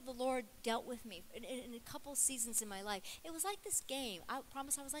is how the Lord dealt with me in a couple seasons in my life. It was like this game. I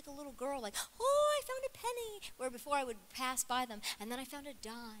promise I was like a little girl, like, oh, I found a penny. Where before I would pass by them, and then I found a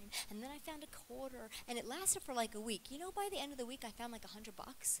dime, and then I found a quarter, and it lasted for like a week. You know, by the end of the week, I found like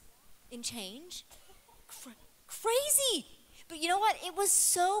 $100 in change. Crazy. But you know what? It was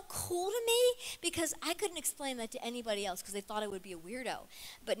so cool to me because I couldn't explain that to anybody else because they thought I would be a weirdo.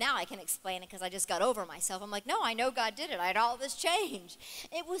 But now I can explain it because I just got over myself. I'm like, no, I know God did it. I had all this change.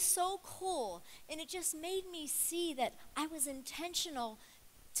 It was so cool. And it just made me see that I was intentional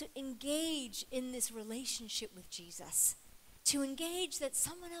to engage in this relationship with Jesus. To engage that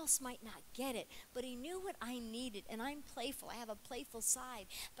someone else might not get it, but he knew what I needed, and I'm playful. I have a playful side,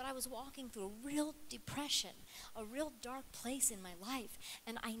 but I was walking through a real depression, a real dark place in my life,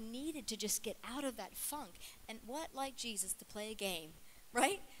 and I needed to just get out of that funk. And what like Jesus to play a game,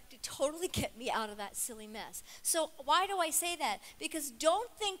 right? To totally get me out of that silly mess. So why do I say that? Because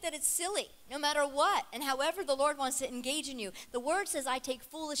don't think that it's silly, no matter what, and however the Lord wants to engage in you. The word says, I take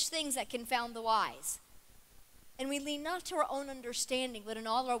foolish things that confound the wise. And we lean not to our own understanding, but in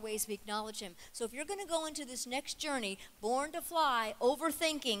all our ways we acknowledge him. So if you're going to go into this next journey, born to fly,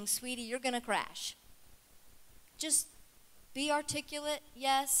 overthinking, sweetie, you're going to crash. Just be articulate,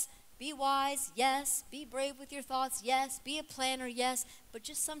 yes. Be wise, yes. Be brave with your thoughts, yes. Be a planner, yes. But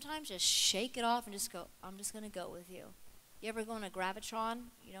just sometimes just shake it off and just go, I'm just going to go with you. You ever go on a Gravitron?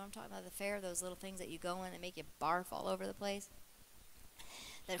 You know what I'm talking about, the fair, those little things that you go in that make you barf all over the place?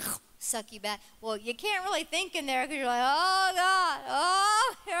 That suck you back. Well, you can't really think in there because you're like, oh, God,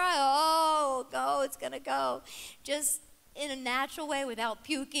 oh, here I go, it's going to go. Just in a natural way without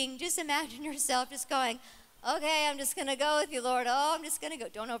puking, just imagine yourself just going, okay, I'm just going to go with you, Lord. Oh, I'm just going to go.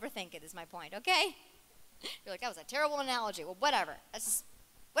 Don't overthink it is my point, okay? You're like, that was a terrible analogy. Well, whatever. That's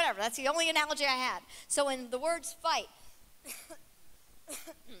the only analogy I had. So in the words fight,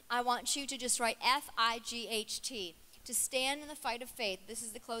 I want you to just write F-I-G-H-T. To stand in the fight of faith. This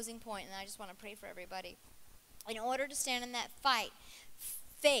is the closing point, and I just want to pray for everybody. In order to stand in that fight,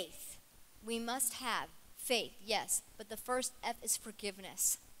 faith, we must have faith, yes, but the first F is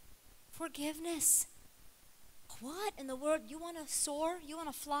forgiveness. Forgiveness. What in the world? You want to soar? You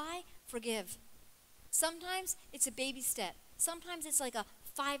want to fly? Forgive. Sometimes it's a baby step. Sometimes it's like a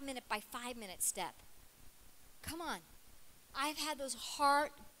 5-minute by 5-minute step. Come on. I've had those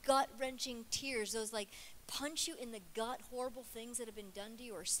heart, gut-wrenching tears, those like punch you in the gut, horrible things that have been done to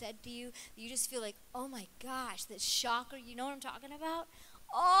you or said to you. You just feel like, oh my gosh, this shocker, you know what I'm talking about?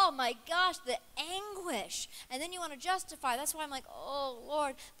 Oh my gosh, the anguish. And then you want to justify. That's why I'm like, oh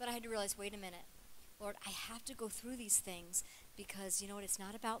Lord. But I had to realize, wait a minute. Lord, I have to go through these things because, you know what, it's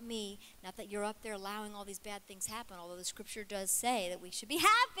not about me. Not that you're up there allowing all these bad things happen, although the scripture does say that we should be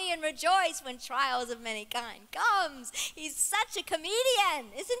happy and rejoice when trials of many kind comes. He's such a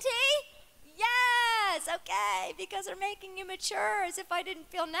comedian, isn't he? Yes, okay, because they're making you mature. As if I didn't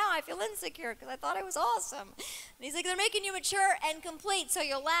feel now, I feel insecure because I thought I was awesome. And he's like, they're making you mature and complete so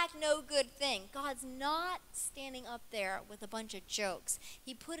you'll lack no good thing. God's not standing up there with a bunch of jokes.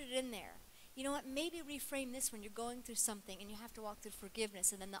 He put it in there. You know what, maybe reframe this when you're going through something and you have to walk through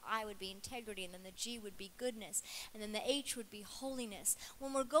forgiveness, and then the I would be integrity, and then the G would be goodness, and then the H would be holiness.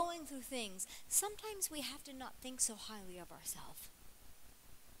 When we're going through things, sometimes we have to not think so highly of ourselves.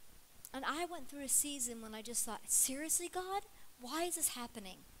 And I went through a season when I just thought, seriously, God? Why is this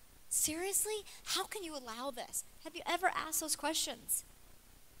happening? Seriously? How can you allow this? Have you ever asked those questions?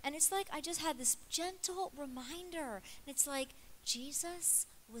 And it's like I just had this gentle reminder. And it's like Jesus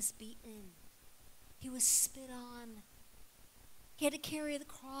was beaten. He was spit on. He had to carry the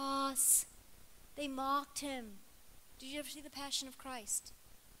cross. They mocked him. Did you ever see the Passion of Christ?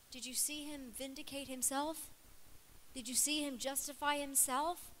 Did you see him vindicate himself? Did you see him justify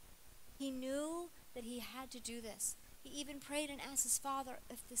himself? He knew that he had to do this. He even prayed and asked his Father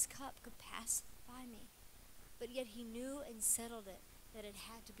if this cup could pass by me. But yet he knew and settled it, that it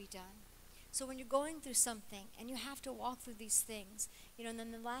had to be done. So when you're going through something and you have to walk through these things, and then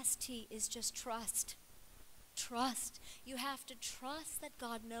the last T is just trust. Trust. You have to trust that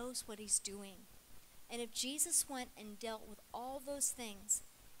God knows what he's doing. And if Jesus went and dealt with all those things,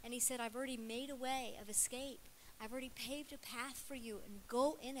 and he said, I've already made a way of escape. I've already paved a path for you, and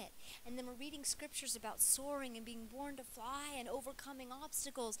go in it. And then we're reading scriptures about soaring and being born to fly and overcoming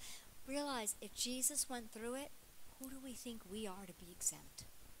obstacles. Realize, if Jesus went through it, who do we think we are to be exempt?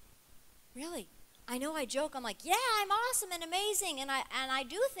 Really? I know I joke. I'm like, yeah, I'm awesome and amazing, and I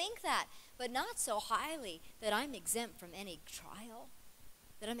do think that, but not so highly that I'm exempt from any trial,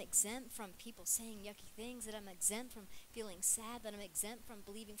 that I'm exempt from people saying yucky things, that I'm exempt from feeling sad, that I'm exempt from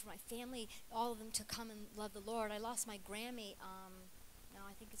believing for my family, all of them to come and love the Lord. I lost my Grammy,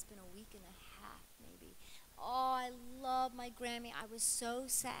 I think it's been a week and a half maybe. Oh, I love my Grammy. I was so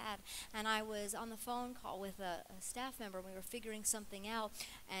sad, and I was on the phone call with a staff member, and we were figuring something out,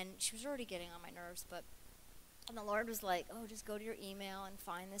 and she was already getting on my nerves, and the Lord was like, oh, just go to your email and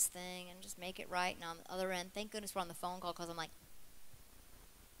find this thing and just make it right. And on the other end, thank goodness we're on the phone call, because I'm like,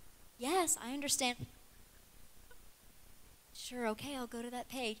 yes, I understand. Sure, okay, I'll go to that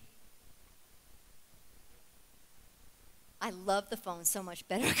page. I love the phone so much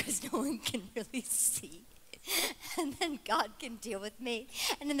better because no one can really see. And then God can deal with me.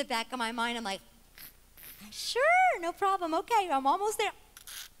 And in the back of my mind, I'm like, sure, no problem. Okay, I'm almost there.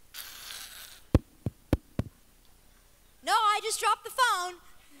 No, I just dropped the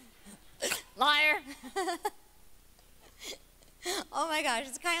phone. Liar. Oh my gosh,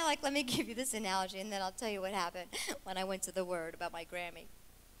 it's kind of like, let me give you this analogy, and then I'll tell you what happened when I went to the Word about my Grammy.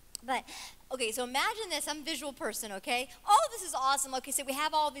 But, okay, so imagine this. I'm a visual person, okay? Oh, this is awesome. Okay, so we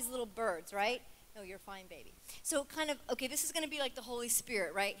have all these little birds, right? No, you're fine, baby. So kind of, okay, this is going to be like the Holy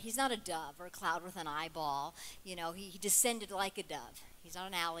Spirit, right? He's not a dove or a cloud with an eyeball. He descended like a dove. He's not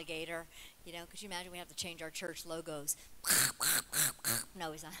an alligator. Could you imagine we have to change our church logos?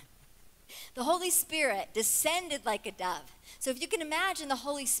 No, he's not. The Holy Spirit descended like a dove. So if you can imagine the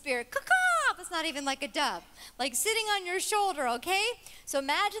Holy Spirit, caw-caw, that's not even like a dove, like sitting on your shoulder, okay? So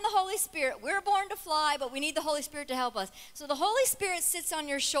imagine the Holy Spirit. We're born to fly, but we need the Holy Spirit to help us. So the Holy Spirit sits on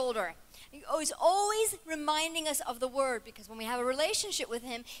your shoulder. He's always reminding us of the Word, because when we have a relationship with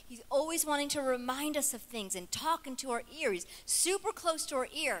him, he's always wanting to remind us of things and talk into our ear. He's super close to our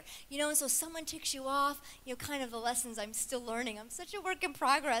ear. And so someone ticks you off, kind of the lessons I'm still learning. I'm such a work in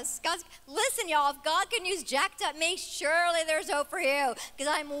progress. Listen, y'all, if God can use jacked up me, surely there's hope for you,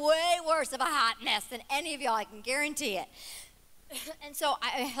 because I'm way worse of a hot mess than any of y'all, I can guarantee it. And so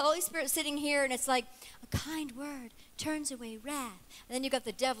Holy Spirit sitting here, and it's like a kind word turns away wrath. And then you got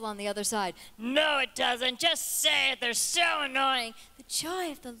the devil on the other side. No, it doesn't. Just say it. They're so annoying. The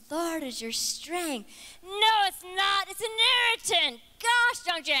joy of the Lord is your strength. No, it's not. It's an irritant. Gosh,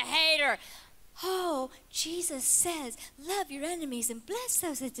 don't you hate her? Oh, Jesus says, love your enemies and bless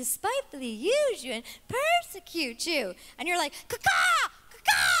those that despitefully use you and persecute you. And you're like, caw-caw,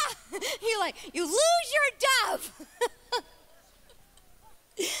 caw-caw. You lose your dove.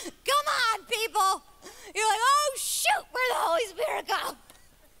 Come on, people. You're like, oh, shoot, where'd the Holy Spirit go?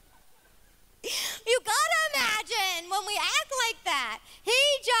 You gotta imagine when we act like that, he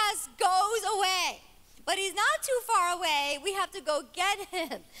just goes away. But he's not too far away. We have to go get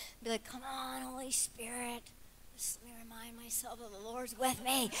him. Be like, come on, Holy Spirit. Just let me remind myself that the Lord's with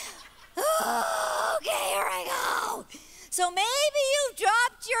me. Okay, here I go. So maybe you've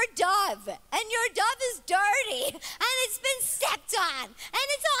dropped your dove, and your dove is dirty, and it's been stepped on, and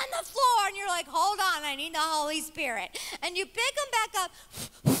it's on the floor, and you're like, hold on, I need the Holy Spirit. And you pick him back up,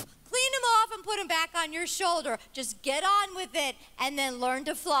 clean him off, and put him back on your shoulder. Just get on with it, and then learn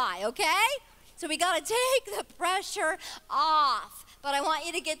to fly, okay? So we got to take the pressure off. But I want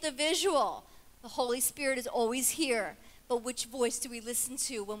you to get the visual. The Holy Spirit is always here. But which voice do we listen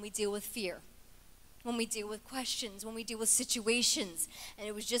to when we deal with fear? When we deal with questions, when we deal with situations. And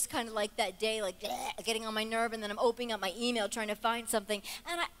it was just kind of like that day, like getting on my nerve, and then I'm opening up my email trying to find something.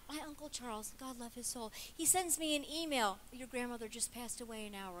 And my Uncle Charles, God love his soul, he sends me an email. Your grandmother just passed away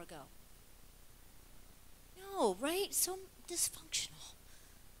an hour ago. No, right? So dysfunctional.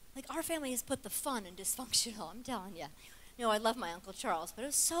 Like, our family has put the fun in dysfunctional, I'm telling you. I love my Uncle Charles, but it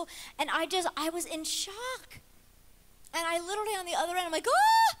was and I was in shock. And I literally on the other end, I'm like,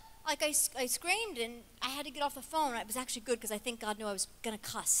 oh! like I screamed and I had to get off the phone. It was actually good because I think God knew I was going to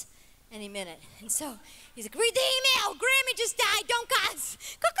cuss any minute. And so he's like, read the email. Grammy just died. Don't cuss.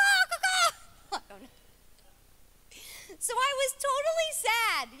 Caw-caw. I don't know. So I was totally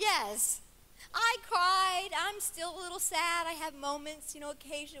sad, yes. I cried. I'm still a little sad. I have moments,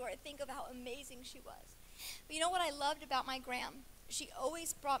 occasionally where I think of how amazing she was. But you know what I loved about my Gram? She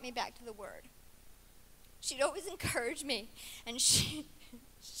always brought me back to the Word. She'd always encourage me. And she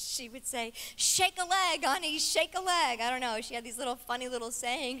would say, shake a leg, honey, shake a leg. I don't know. She had these little funny little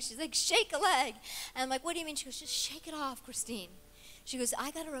sayings. She's like, shake a leg. And I'm like, what do you mean? She goes, just shake it off, Christine. She goes, I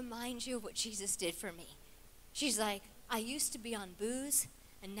got to remind you of what Jesus did for me. She's like, I used to be on booze,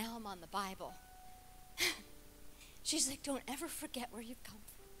 and now I'm on the Bible. She's like, don't ever forget where you've come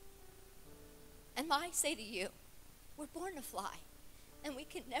from. And I say to you, we're born to fly, and we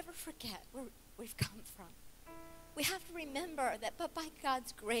can never forget where we've come from. We have to remember that, but by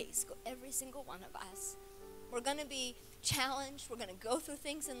God's grace, every single one of us, we're going to be challenged. We're going to go through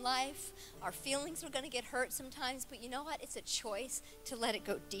things in life. Our feelings are going to get hurt sometimes, but you know what? It's a choice to let it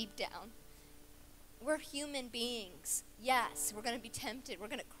go deep down. We're human beings. Yes, we're going to be tempted. We're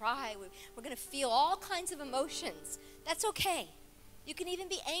going to cry. We're going to feel all kinds of emotions. That's okay. You can even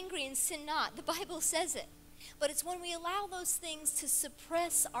be angry and sin not. The Bible says it. But it's when we allow those things to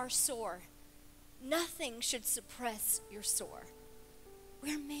suppress our soar. Nothing should suppress your soar.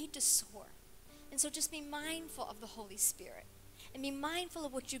 We're made to soar. And so just be mindful of the Holy Spirit. And be mindful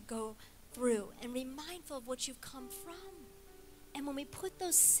of what you go through. And be mindful of what you've come from. And when we put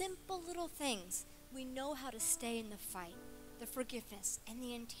those simple little things, we know how to stay in the fight, the forgiveness, and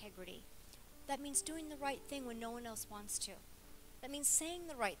the integrity. That means doing the right thing when no one else wants to. That means saying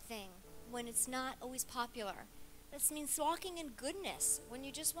the right thing when it's not always popular. That means walking in goodness when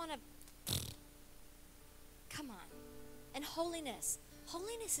you just want to, come on. And holiness.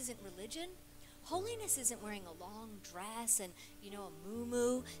 Holiness isn't religion. Holiness isn't wearing a long dress and, a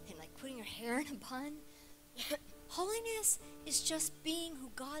muumuu and like putting your hair in a bun. Holiness is just being who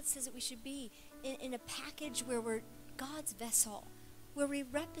God says that we should be in a package where we're God's vessel, where we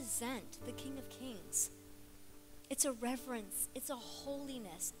represent the King of Kings. It's a reverence. It's a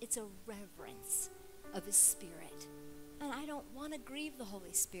holiness. It's a reverence of His Spirit. And I don't want to grieve the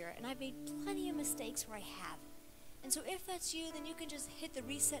Holy Spirit. And I've made plenty of mistakes where I have. And so if that's you, then you can just hit the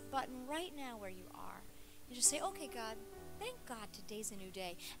reset button right now where you are. And just say, okay, God, thank God today's a new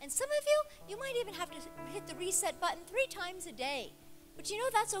day. And some of you might even have to hit the reset button 3 times a day. But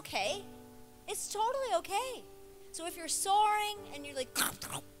that's okay. It's totally okay. So if you're soaring and you're like,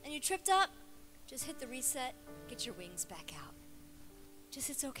 and you tripped up, just hit the reset, get your wings back out.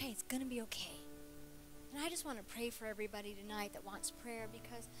 It's okay. It's going to be okay. And I just want to pray for everybody tonight that wants prayer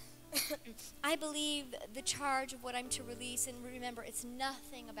because I believe the charge of what I'm to release, and remember, it's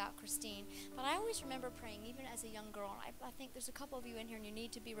nothing about Christine, but I always remember praying, even as a young girl. I think there's a couple of you in here, and you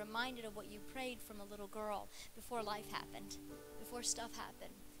need to be reminded of what you prayed from a little girl before life happened, before stuff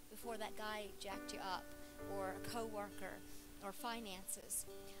happened, before that guy jacked you up, or a coworker, or finances.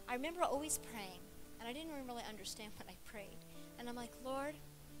 I remember always praying, and I didn't even really understand what I prayed. And I'm like, Lord,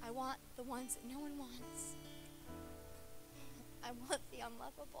 I want the ones that no one wants. I want the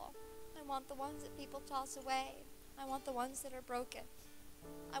unlovable. I want the ones that people toss away. I want the ones that are broken.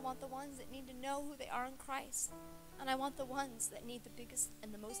 I want the ones that need to know who they are in Christ. And I want the ones that need the biggest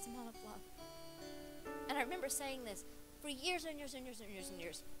and the most amount of love. And I remember saying this for years and years and years and years and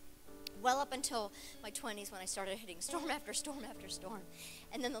years. Well up until my 20s when I started hitting storm after storm after storm.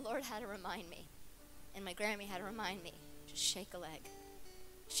 And then the Lord had to remind me. And my Grammy had to remind me. Just shake a leg.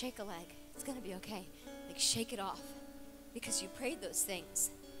 Shake a leg. It's going to be okay. Like, shake it off. Because you prayed those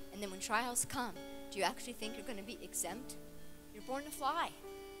things. And then when trials come, do you actually think you're going to be exempt? You're born to fly.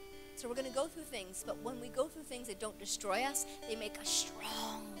 So we're going to go through things. But when we go through things that don't destroy us, they make us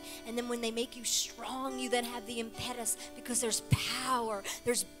strong. And then when they make you strong, you then have the impetus because there's power,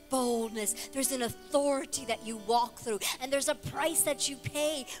 there's boldness, there's an authority that you walk through. And there's a price that you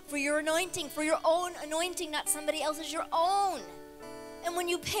pay for your anointing, for your own anointing, not somebody else's, your own. And when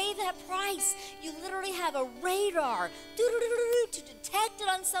you pay that price, you literally have a radar to detect it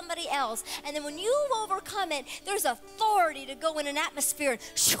on somebody else. And then when you've overcome it, there's authority to go in an atmosphere and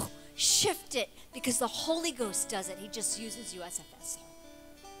shift it because the Holy Ghost does it. He just uses you as a vessel.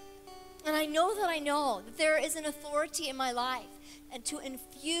 And I know that there is an authority in my life and to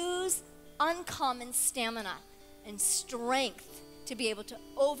infuse uncommon stamina and strength to be able to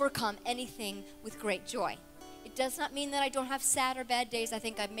overcome anything with great joy. It does not mean that I don't have sad or bad days. I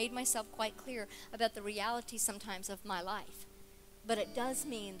think I've made myself quite clear about the reality sometimes of my life. But it does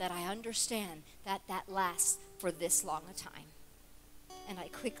mean that I understand that that lasts for this long a time. And I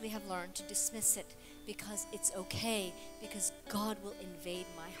quickly have learned to dismiss it because it's okay, because God will invade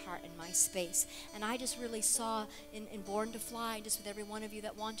my heart and my space. And I just really saw in Born to Fly, just with every one of you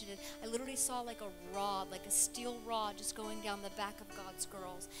that wanted it, I literally saw like a rod, like a steel rod just going down the back of God's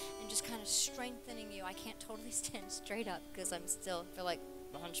girls and just kind of strengthening you. I can't totally stand straight up because I'm still, feel like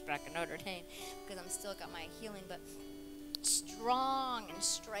the Hunchback of Notre Dame, because I'm still got my healing, but strong and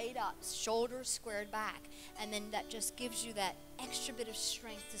straight up, shoulders squared back, and then that just gives you that extra bit of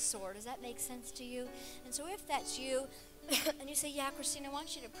strength to soar. Does that make sense to you? And so if that's you, and you say, yeah, Christine, I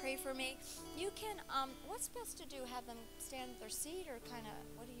want you to pray for me, you can, what's best to do? Have them stand at their seat, or kind of,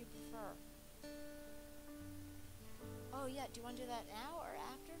 what do you prefer? Oh, yeah, do you want to do that now or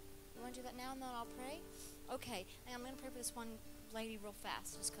after? You want to do that now and then I'll pray? Okay, and I'm going to pray for this one lady real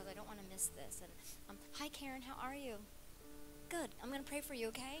fast, just because I don't want to miss this. And hi, Karen, how are you? Good. I'm going to pray for you,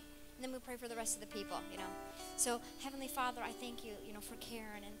 okay? And then we'll pray for the rest of the people, So, Heavenly Father, I thank you, for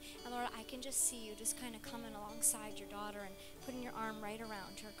Karen. And Lord, I can just see you just kind of coming alongside your daughter and putting your arm right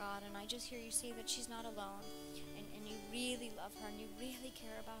around her, God. And I just hear you say that she's not alone. And you really love her and you really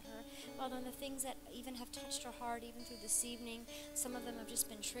care about her. Father, and the things that even have touched her heart, even through this evening, some of them have just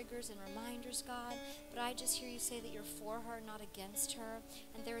been triggers and reminders, God. But I just hear you say that you're for her, not against her.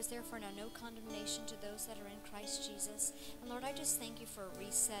 And there is therefore now no condemnation to those that are in Christ Jesus. And Lord, I just thank you for a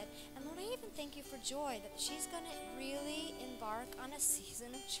reset. And Lord, I even thank you for joy, that she's going to really embark on a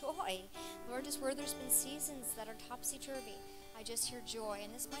season of joy. Lord, just where there's been seasons that are topsy-turvy, I just hear joy.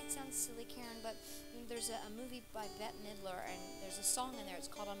 And this might sound silly, Karen, but there's a movie by Bette Midler, and there's a song in there. It's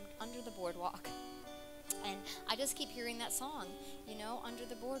called Under the Boardwalk. And I just keep hearing that song, Under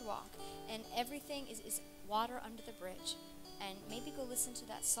the Boardwalk. And everything is water under the bridge. And maybe go listen to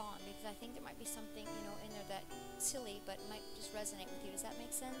that song, because I think there might be something, in there that's silly, but might just resonate with you. Does that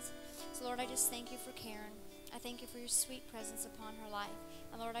make sense? So, Lord, I just thank you for Karen. I thank you for your sweet presence upon her life.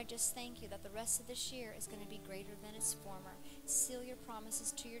 And Lord, I just thank you that the rest of this year is going to be greater than its former. Seal your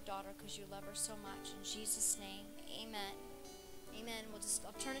promises to your daughter, because you love her so much. In Jesus' name, amen. Amen.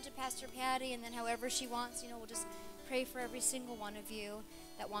 I'll turn it to Pastor Patty, and then however she wants, we'll just pray for every single one of you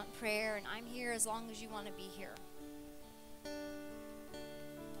that want prayer. And I'm here as long as you want to be here.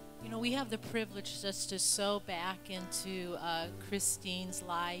 We have the privilege just to sow back into Christine's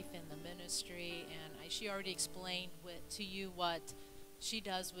life and the ministry, and she already explained to you what she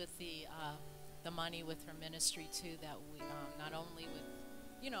does with the money with her ministry too. That we not only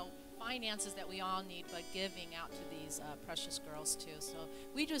with finances that we all need, but giving out to these precious girls too. So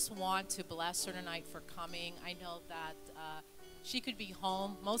we just want to bless her tonight for coming. I know that she could be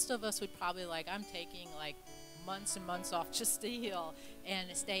home. Most of us would probably I'm taking months and months off just to heal and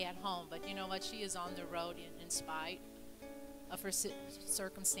stay at home. But you know what? She is on the road in spite of her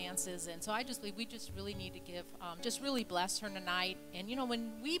circumstances. And so I just believe we just really need to give, just really bless her tonight. And,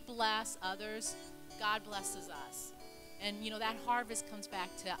 when we bless others, God blesses us. And, that harvest comes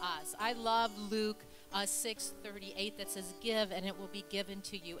back to us. I love Luke 6:38 that says, give and it will be given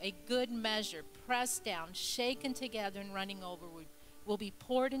to you. A good measure, pressed down, shaken together and running over will be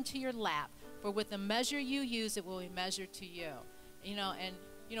poured into your lap. For with the measure you use, it will be measured to you.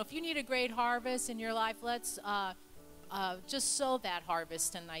 If you need a great harvest in your life, let's just sow that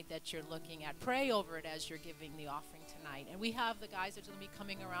harvest tonight that you're looking at. Pray over it as you're giving the offering tonight. And we have the guys that are going to be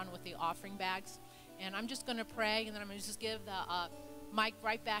coming around with the offering bags. And I'm just going to pray, and then I'm going to just give the mic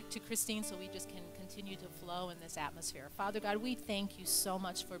right back to Christine so we just can continue to flow in this atmosphere. Father God, we thank you so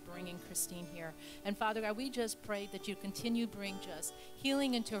much for bringing Christine here. And Father God, we just pray that you continue to bring just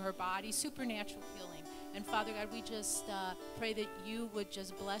healing into her body, supernatural healing. And Father God, we just pray that you would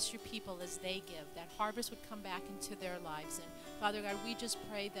just bless your people as they give, that harvest would come back into their lives. And Father God, we just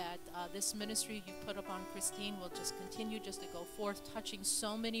pray that this ministry you've put upon Christine will just continue just to go forth, touching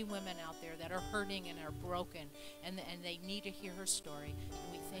so many women out there that are hurting and are broken, and they need to hear her story.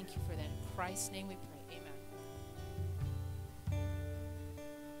 And we thank you for that. In Christ's name we pray.